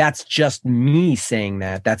that's just me saying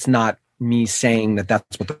that. That's not me saying that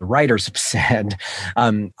that's what the writers have said.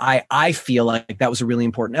 I feel like that was a really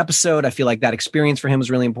important episode. I feel like that experience for him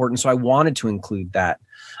was really important. So I wanted to include that.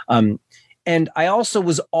 And I also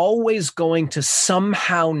was always going to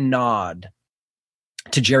somehow nod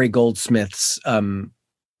to Jerry Goldsmith's,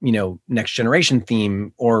 Next Generation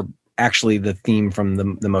theme, or actually the theme from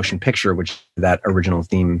the motion picture, which that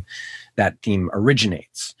theme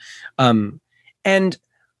originates. And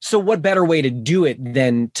so what better way to do it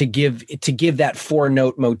than to give that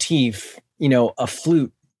 4-note motif, a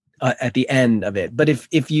flute at the end of it. But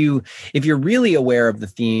if you're really aware of the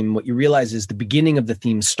theme, what you realize is the beginning of the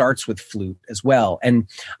theme starts with flute as well. And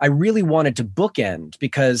I really wanted to bookend,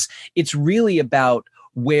 because it's really about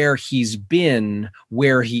where he's been,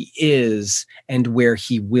 where he is, and where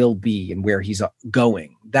he will be, and where he's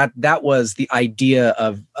going. That was the idea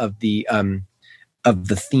of the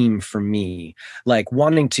theme for me, like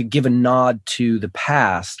wanting to give a nod to the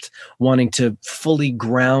past, wanting to fully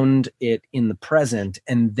ground it in the present,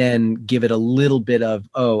 and then give it a little bit of,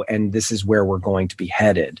 and this is where we're going to be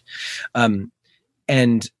headed.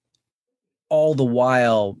 And all the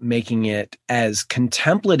while making it as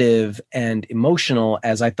contemplative and emotional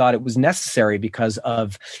as I thought it was necessary because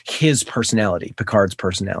of his personality, Picard's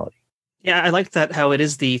personality. Yeah, I like that, how it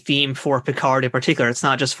is the theme for Picard in particular. It's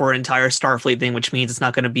not just for an entire Starfleet thing, which means it's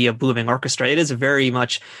not going to be a booming orchestra. It is very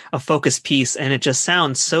much a focused piece, and it just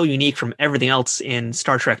sounds so unique from everything else in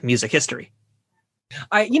Star Trek music history.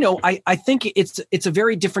 I think it's a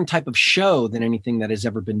very different type of show than anything that has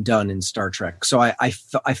ever been done in Star Trek. So I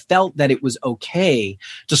felt that it was okay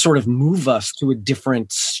to sort of move us to a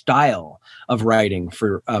different style of writing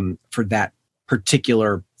for that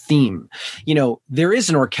particular theme. There is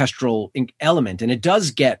an orchestral element, and it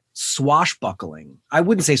does get swashbuckling. I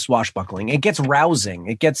wouldn't say swashbuckling. It gets rousing.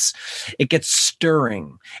 It gets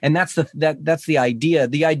stirring. And that's the idea.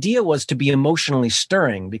 The idea was to be emotionally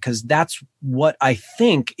stirring, because that's what I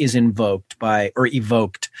think is evoked by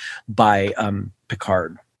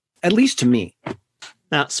Picard, at least to me.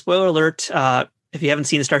 Now, spoiler alert, if you haven't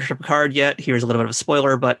seen Star Trek Picard yet, here's a little bit of a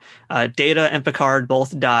spoiler, but Data and Picard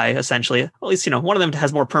both die, essentially. At least, one of them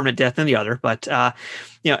has more permanent death than the other. But, talk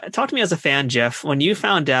to me as a fan, Jeff. When you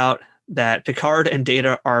found out that Picard and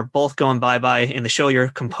Data are both going bye-bye in the show you're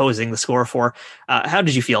composing the score for, how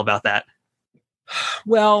did you feel about that?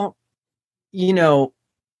 Well,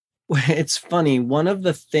 it's funny. One of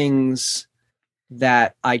the things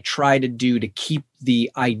that I try to do to keep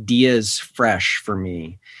the ideas fresh for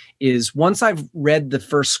me is, once I've read the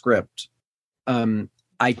first script, I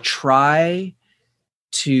try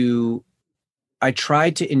to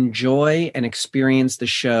enjoy and experience the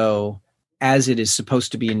show as it is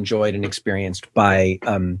supposed to be enjoyed and experienced by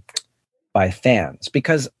fans,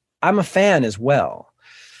 because I'm a fan as well.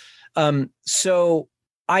 So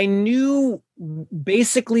I knew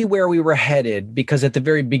basically where we were headed, because at the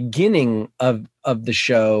very beginning of the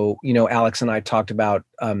show, Alex and I talked about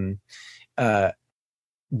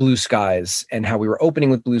Blue Skies, and how we were opening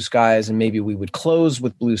with Blue Skies, and maybe we would close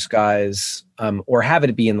with Blue Skies, or have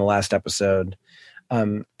it be in the last episode.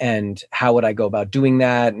 And how would I go about doing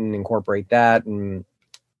that and incorporate that? And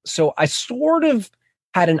so I sort of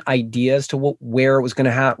had an idea as to what was going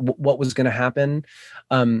to happen.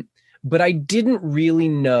 But I didn't really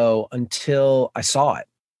know until I saw it.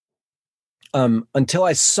 And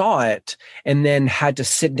then had to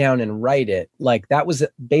sit down and write it. Like, that was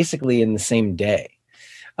basically in the same day.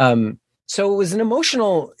 So it was an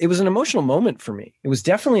emotional moment for me. It was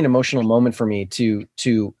definitely an emotional moment for me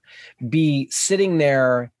to be sitting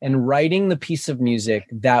there and writing the piece of music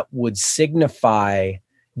that would signify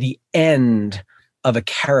the end of a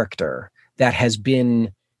character that has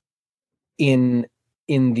been in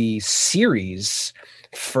the series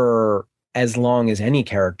for as long as any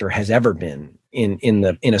character has ever been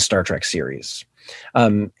in a Star Trek series.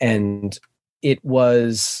 And it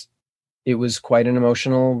was quite an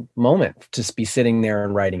emotional moment to be sitting there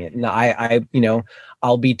and writing it. And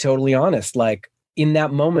I'll be totally honest, like, in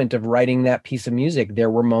that moment of writing that piece of music, there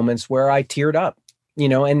were moments where I teared up.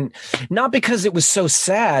 And not because it was so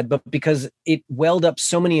sad, but because it welled up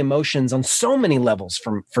so many emotions on so many levels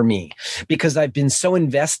for me, because I've been so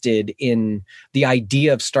invested in the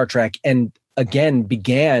idea of Star Trek, and again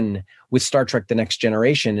began with Star Trek The Next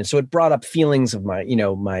Generation. And so it brought up feelings of my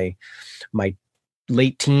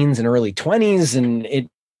late teens and early 20s, and it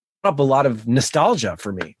brought up a lot of nostalgia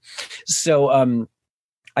for me. So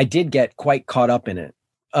I did get quite caught up in it.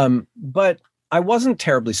 But I wasn't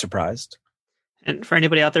terribly surprised. And for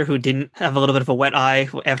anybody out there who didn't have a little bit of a wet eye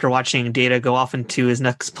after watching Data go off into his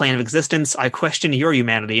next plane of existence, I question your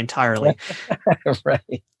humanity entirely.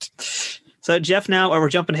 Right. So, Jeff, now we're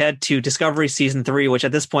jumping ahead to Discovery Season 3, which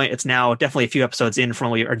at this point, it's now definitely a few episodes in from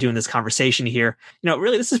when we are doing this conversation here.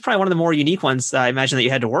 Really, this is probably one of the more unique ones I imagine that you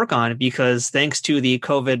had to work on, because thanks to the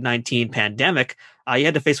COVID-19 pandemic, you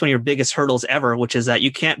had to face one of your biggest hurdles ever, which is that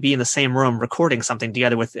you can't be in the same room recording something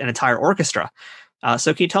together with an entire orchestra.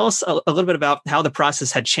 So can you tell us a little bit about how the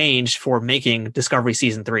process had changed for making Discovery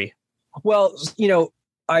Season 3? Well,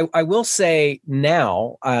 I will say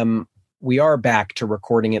now we are back to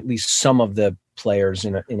recording at least some of the players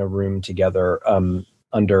in a room together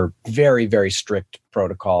under very, very strict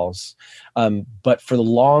protocols. But for the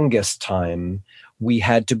longest time, we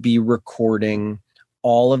had to be recording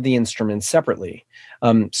all of the instruments separately.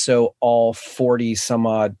 So all 40 some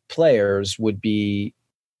odd players would be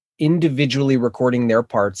individually recording their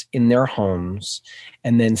parts in their homes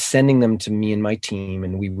and then sending them to me and my team,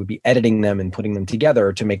 and we would be editing them and putting them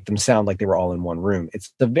together to make them sound like they were all in one room.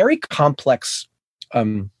 It's a very complex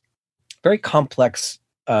way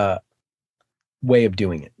of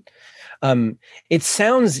doing it. It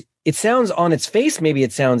sounds on its face, maybe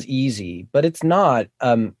it sounds easy, but it's not,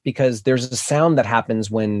 because there's a sound that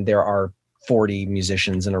happens when there are 40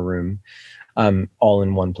 musicians in a room, all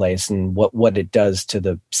in one place, and what it does to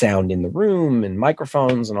the sound in the room and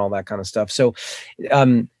microphones and all that kind of stuff. So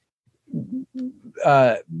being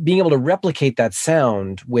able to replicate that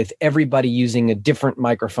sound with everybody using a different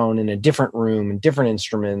microphone in a different room and different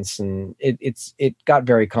instruments, and it got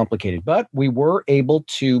very complicated, but we were able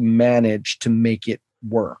to manage to make it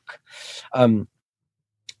work. And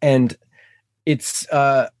it's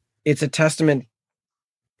a testament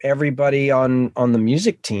everybody on the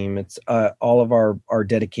music team. It's all of our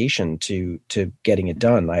dedication to getting it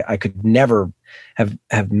done. I could never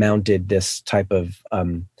have mounted this type of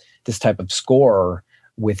score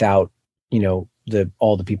without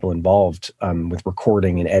all the people involved with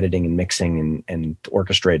recording and editing and mixing and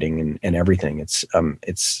orchestrating and everything.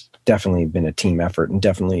 It's definitely been a team effort, and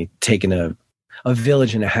definitely taken a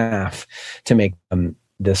village and a half to make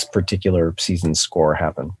this particular season's score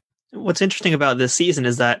happen. What's interesting about this season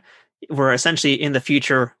is that we're essentially in the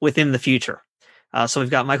future within the future. So we've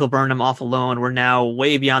got Michael Burnham off alone. We're now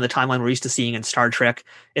way beyond the timeline we're used to seeing in Star Trek.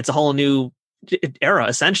 It's a whole new era,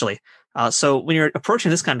 essentially. So when you're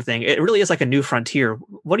approaching this kind of thing, it really is like a new frontier.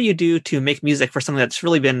 What do you do to make music for something that's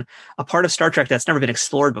really been a part of Star Trek that's never been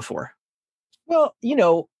explored before? Well,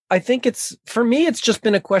 I think for me, it's just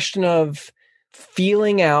been a question of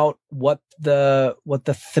feeling out what the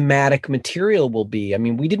thematic material will be. I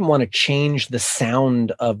mean, we didn't want to change the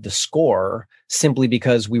sound of the score simply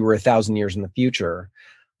because we were 1,000 years in the future,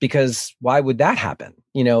 because why would that happen?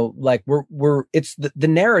 Like it's the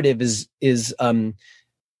narrative is the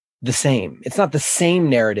same. It's not the same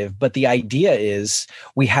narrative, but the idea is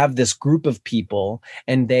we have this group of people,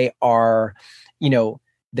 and they are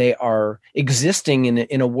existing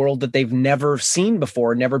in a world that they've never seen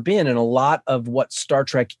before, never been. And a lot of what Star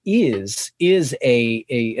Trek is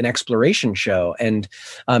an exploration show, and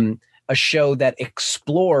a show that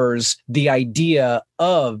explores the idea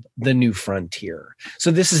of the new frontier.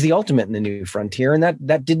 So this is the ultimate in the new frontier, and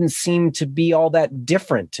that didn't seem to be all that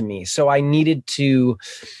different to me. So I needed to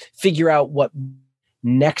figure out what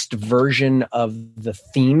next version of the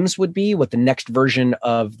themes would be, what the next version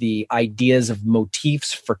of the ideas of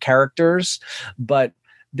motifs for characters. But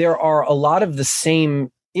there are a lot of the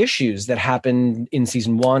same issues that happened in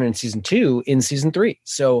season 1 and season 2 in season 3.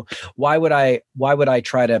 So why would I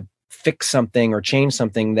try to fix something or change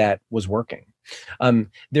something that was working?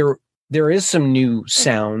 There is some new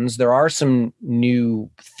sounds, there are some new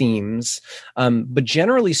themes, but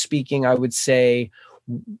generally speaking, I would say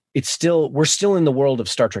we're still in the world of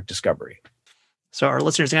Star Trek Discovery. So our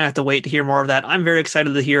listeners are going to have to wait to hear more of that. I'm very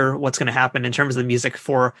excited to hear what's going to happen in terms of the music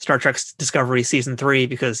for Star Trek Discovery Season 3,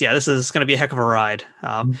 because, this is going to be a heck of a ride.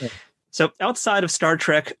 So outside of Star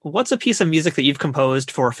Trek, what's a piece of music that you've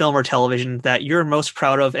composed for film or television that you're most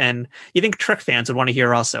proud of and you think Trek fans would want to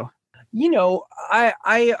hear also?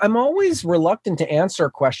 I'm always reluctant to answer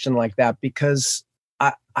a question like that, because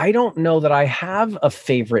I don't know that I have a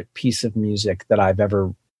favorite piece of music that I've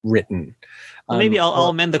ever written. Well, maybe I'll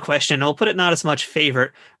amend the question. I'll put it not as much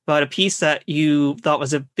favorite, but a piece that you thought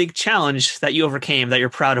was a big challenge that you overcame, that you're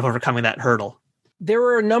proud of overcoming that hurdle. There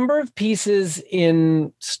were a number of pieces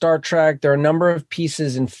in Star Trek. There are a number of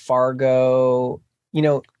pieces in Fargo.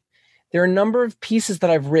 There are a number of pieces that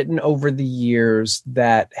I've written over the years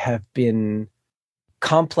that have been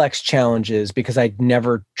complex challenges because I'd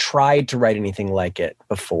never tried to write anything like it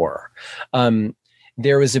before.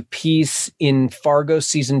 There was a piece in Fargo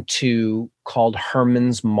season 2 called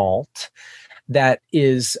Herman's Malt that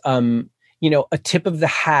is, a tip of the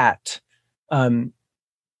hat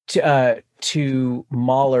to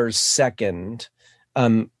Mahler's Second,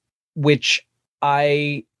 which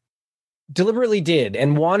I deliberately did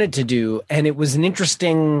and wanted to do, and it was an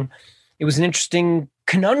interesting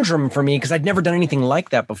conundrum for me because I'd never done anything like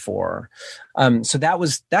that before. So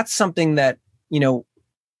that's something that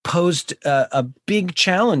posed a big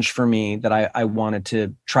challenge for me that I wanted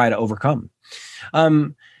to try to overcome.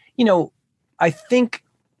 I think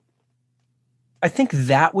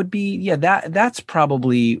that would be, that's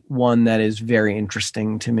probably one that is very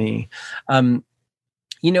interesting to me.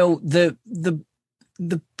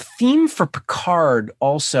 The theme for Picard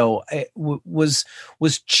also was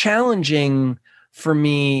challenging for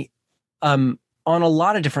me on a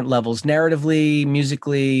lot of different levels, narratively,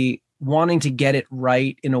 musically, wanting to get it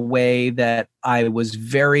right in a way that I was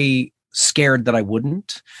very scared that I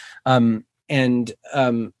wouldn't. So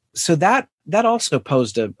that also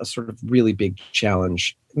posed a sort of really big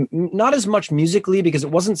challenge. Not as much musically because it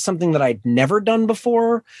wasn't something that I'd never done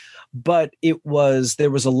before, but there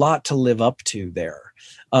was a lot to live up to there.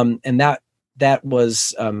 And that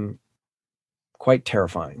was quite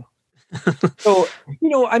terrifying. So,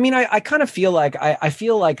 I kind of feel like I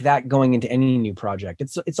feel like that going into any new project.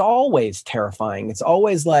 It's always terrifying. It's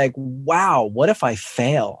always like, wow, what if I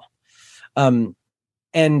fail? And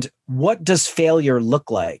what does failure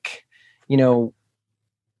look like?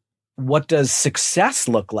 What does success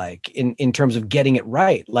look like in terms of getting it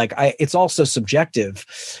right? Like it's also subjective.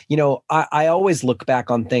 I always look back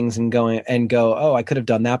on things and go, oh, I could have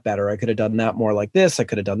done that better. I could have done that more like this. I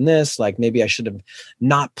could have done this. Like maybe I should have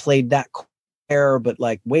not played that choir, but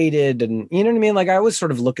like waited. And you know what I mean? Like I always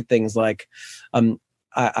sort of look at things like,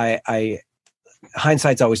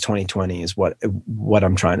 hindsight's always 20/20 is what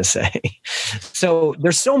I'm trying to say. So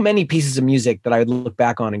there's so many pieces of music that I would look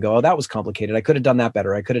back on and go, oh, that was complicated. I could have done that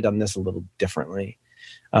better. I could have done this a little differently.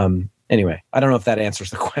 Anyway, I don't know if that answers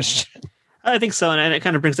the question. I think so, and it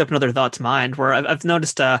kind of brings up another thought to mind where I've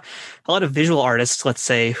noticed a lot of visual artists, let's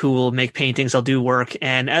say, who will make paintings, they'll do work,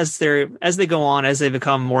 and as they go on, as they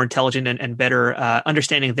become more intelligent and better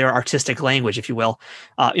understanding their artistic language, if you will,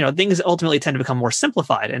 things ultimately tend to become more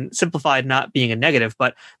simplified, and simplified not being a negative,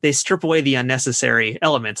 but they strip away the unnecessary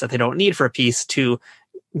elements that they don't need for a piece to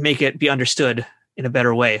make it be understood in a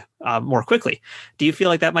better way more quickly. Do you feel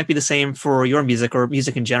like that might be the same for your music or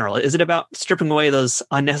music in general? Is it about stripping away those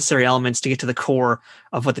unnecessary elements to get to the core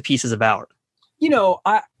of what the piece is about?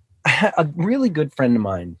 A really good friend of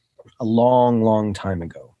mine a long, long time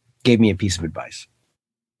ago gave me a piece of advice.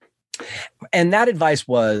 And that advice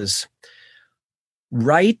was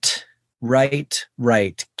write,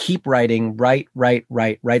 keep writing,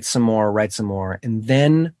 write some more, and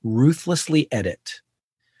then ruthlessly edit.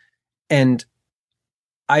 And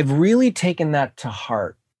I've really taken that to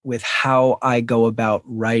heart with how I go about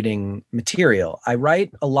writing material. I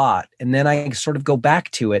write a lot and then I sort of go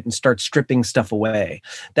back to it and start stripping stuff away.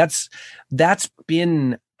 That's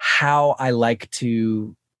been how I like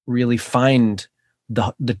to really find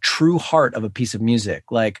the true heart of a piece of music.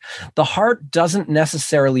 Like the heart doesn't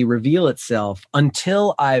necessarily reveal itself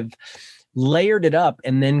until I've layered it up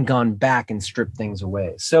and then gone back and stripped things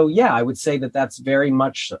away. So yeah, I would say that's very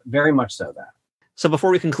much so that. So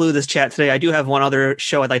before we conclude this chat today, I do have one other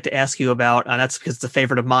show I'd like to ask you about. That's because it's a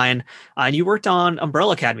favorite of mine. And you worked on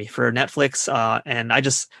Umbrella Academy for Netflix. And I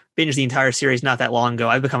just binged the entire series not that long ago.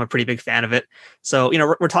 I've become a pretty big fan of it. So,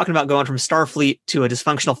 we're talking about going from Starfleet to a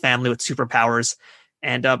dysfunctional family with superpowers.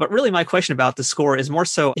 And but really my question about the score is more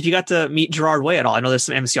so if you got to meet Gerard Way at all. I know there's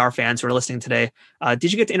some MCR fans who are listening today.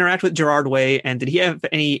 Did you get to interact with Gerard Way, and did he have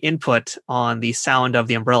any input on the sound of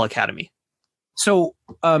the Umbrella Academy? So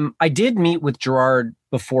I did meet with Gerard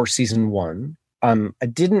before season 1. I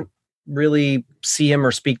didn't really see him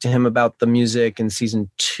or speak to him about the music in season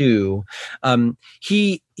 2.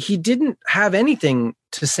 He didn't have anything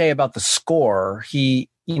to say about the score. He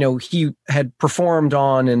had performed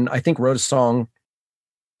on and I think wrote a song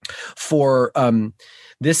for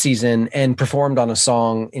this season and performed on a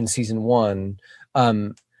song in season 1.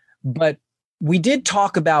 But we did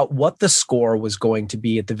talk about what the score was going to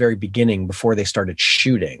be at the very beginning before they started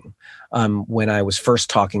shooting. When I was first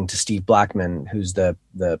talking to Steve Blackman, who's the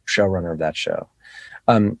showrunner of that show.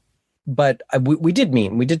 But we did meet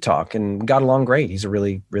and we did talk and got along great. He's a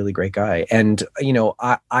really, really great guy. And,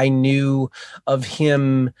 I knew of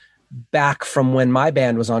him back from when my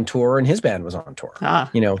band was on tour and his band was on tour.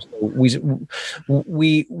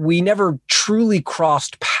 We never truly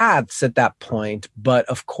crossed paths at that point, but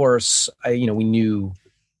of course, we knew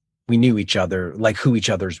each other, like who each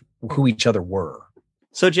other were.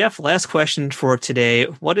 So Jeff, last question for today.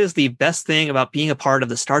 What is the best thing about being a part of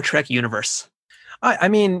the Star Trek universe? I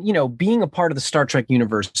mean, being a part of the Star Trek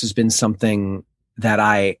universe has been something that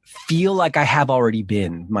I feel like I have already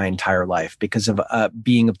been my entire life because of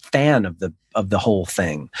being a fan of the whole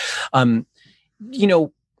thing.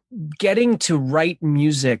 Getting to write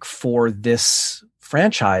music for this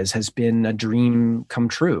franchise has been a dream come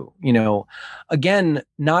true. Again,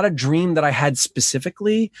 not a dream that I had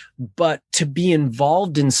specifically, but to be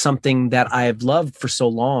involved in something that I have loved for so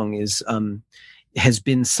long has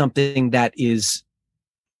been something that is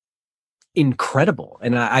incredible,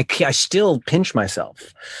 and I still pinch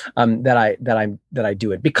myself that I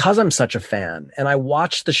do it because I'm such a fan, and I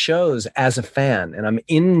watch the shows as a fan, and I'm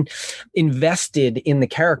invested in the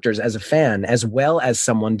characters as a fan, as well as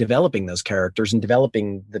someone developing those characters and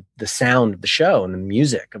developing the sound of the show and the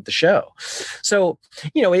music of the show. So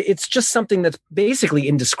it's just something that's basically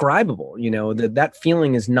indescribable. That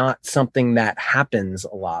feeling is not something that happens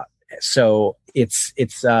a lot. So it's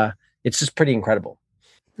just pretty incredible.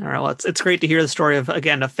 All right. Well, it's great to hear the story of,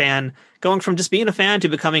 again, a fan going from just being a fan to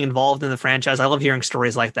becoming involved in the franchise. I love hearing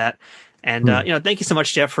stories like that. And, thank you so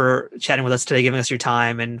much, Jeff, for chatting with us today, giving us your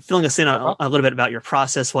time and filling us in a little bit about your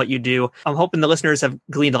process, what you do. I'm hoping the listeners have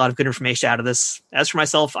gleaned a lot of good information out of this. As for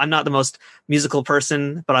myself, I'm not the most musical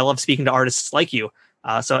person, but I love speaking to artists like you.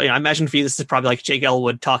 So I imagine for you, this is probably like Jake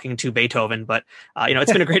Elwood talking to Beethoven, but,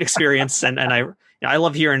 it's been a great experience. And I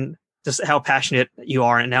love hearing just how passionate you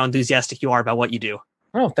are and how enthusiastic you are about what you do.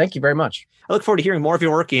 Oh, thank you very much. I look forward to hearing more of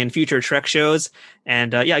your work in future Trek shows.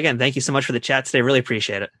 And again, thank you so much for the chat today. Really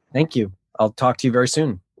appreciate it. Thank you. I'll talk to you very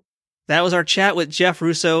soon. That was our chat with Jeff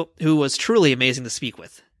Russo, who was truly amazing to speak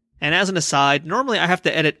with. And as an aside, normally I have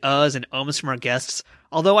to edit uhs and ums from our guests,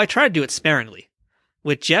 although I try to do it sparingly.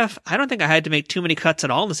 With Jeff, I don't think I had to make too many cuts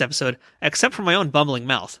at all in this episode, except for my own bumbling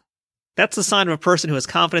mouth. That's the sign of a person who has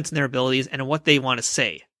confidence in their abilities and in what they want to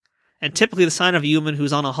say, and typically the sign of a human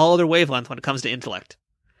who's on a whole other wavelength when it comes to intellect.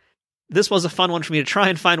 This was a fun one for me to try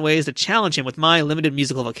and find ways to challenge him with my limited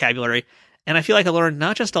musical vocabulary, and I feel like I learned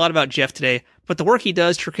not just a lot about Jeff today, but the work he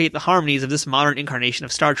does to create the harmonies of this modern incarnation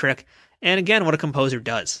of Star Trek, and again, what a composer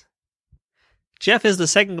does. Jeff is the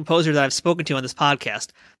second composer that I've spoken to on this podcast,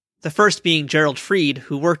 the first being Gerald Fried,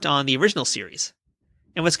 who worked on the original series.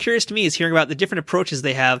 And what's curious to me is hearing about the different approaches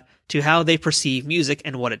they have to how they perceive music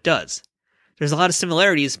and what it does. There's a lot of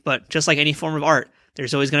similarities, but just like any form of art,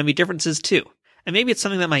 there's always going to be differences too. And maybe it's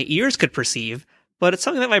something that my ears could perceive, but it's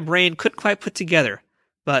something that my brain couldn't quite put together.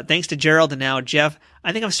 But thanks to Gerald and now Jeff,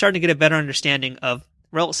 I think I'm starting to get a better understanding of,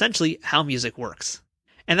 well, essentially how music works.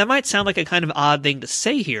 And that might sound like a kind of odd thing to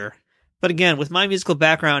say here, but again, with my musical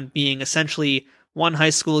background being essentially one high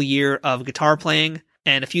school year of guitar playing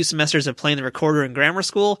and a few semesters of playing the recorder in grammar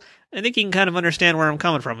school, I think you can kind of understand where I'm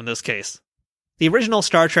coming from in this case. The original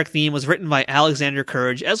Star Trek theme was written by Alexander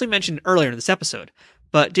Courage, as we mentioned earlier in this episode.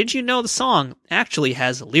 But did you know the song actually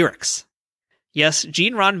has lyrics? Yes,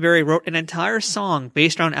 Gene Roddenberry wrote an entire song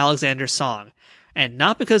based on Alexander's song, and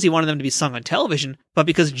not because he wanted them to be sung on television, but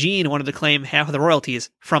because Gene wanted to claim half of the royalties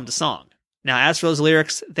from the song. Now, as for those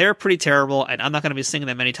lyrics, they're pretty terrible, and I'm not going to be singing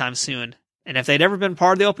them anytime soon. And if they'd ever been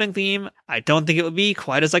part of the opening theme, I don't think it would be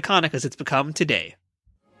quite as iconic as it's become today.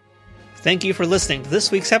 Thank you for listening to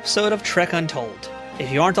this week's episode of Trek Untold.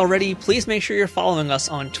 If you aren't already, please make sure you're following us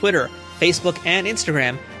on Twitter, Facebook, and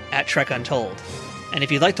Instagram at Trek Untold. And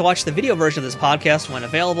if you'd like to watch the video version of this podcast when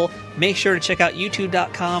available, make sure to check out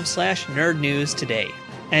youtube.com/nerdnews today.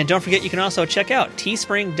 And don't forget, you can also check out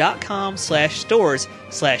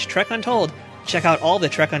teespring.com/stores/Trek Untold. Check out all the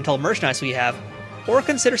Trek Untold merchandise we have, or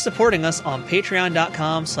consider supporting us on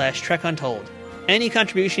patreon.com/Trek Untold. Any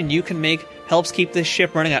contribution you can make helps keep this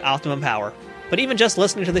ship running at optimum power. But even just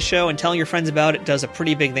listening to the show and telling your friends about it does a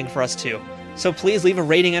pretty big thing for us too. So please leave a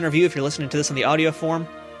rating and review if you're listening to this in the audio form,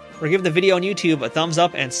 or give the video on YouTube a thumbs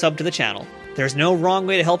up and sub to the channel. There's no wrong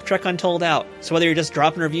way to help Trek Untold out, so whether you're just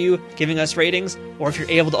dropping a review, giving us ratings, or if you're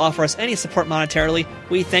able to offer us any support monetarily,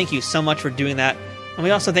 we thank you so much for doing that, and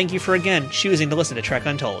we also thank you for, again, choosing to listen to Trek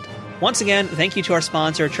Untold. Once again, thank you to our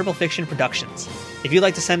sponsor, Triple Fiction Productions. If you'd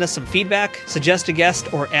like to send us some feedback, suggest a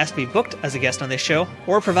guest, or ask to be booked as a guest on this show,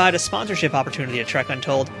 or provide a sponsorship opportunity at Trek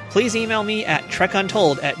Untold, please email me at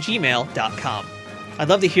trekuntold@gmail.com. I'd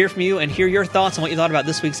love to hear from you and hear your thoughts on what you thought about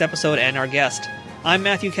this week's episode and our guest. I'm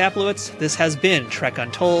Matthew Kaplowitz, this has been Trek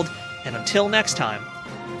Untold, and until next time,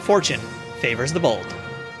 fortune favors the bold.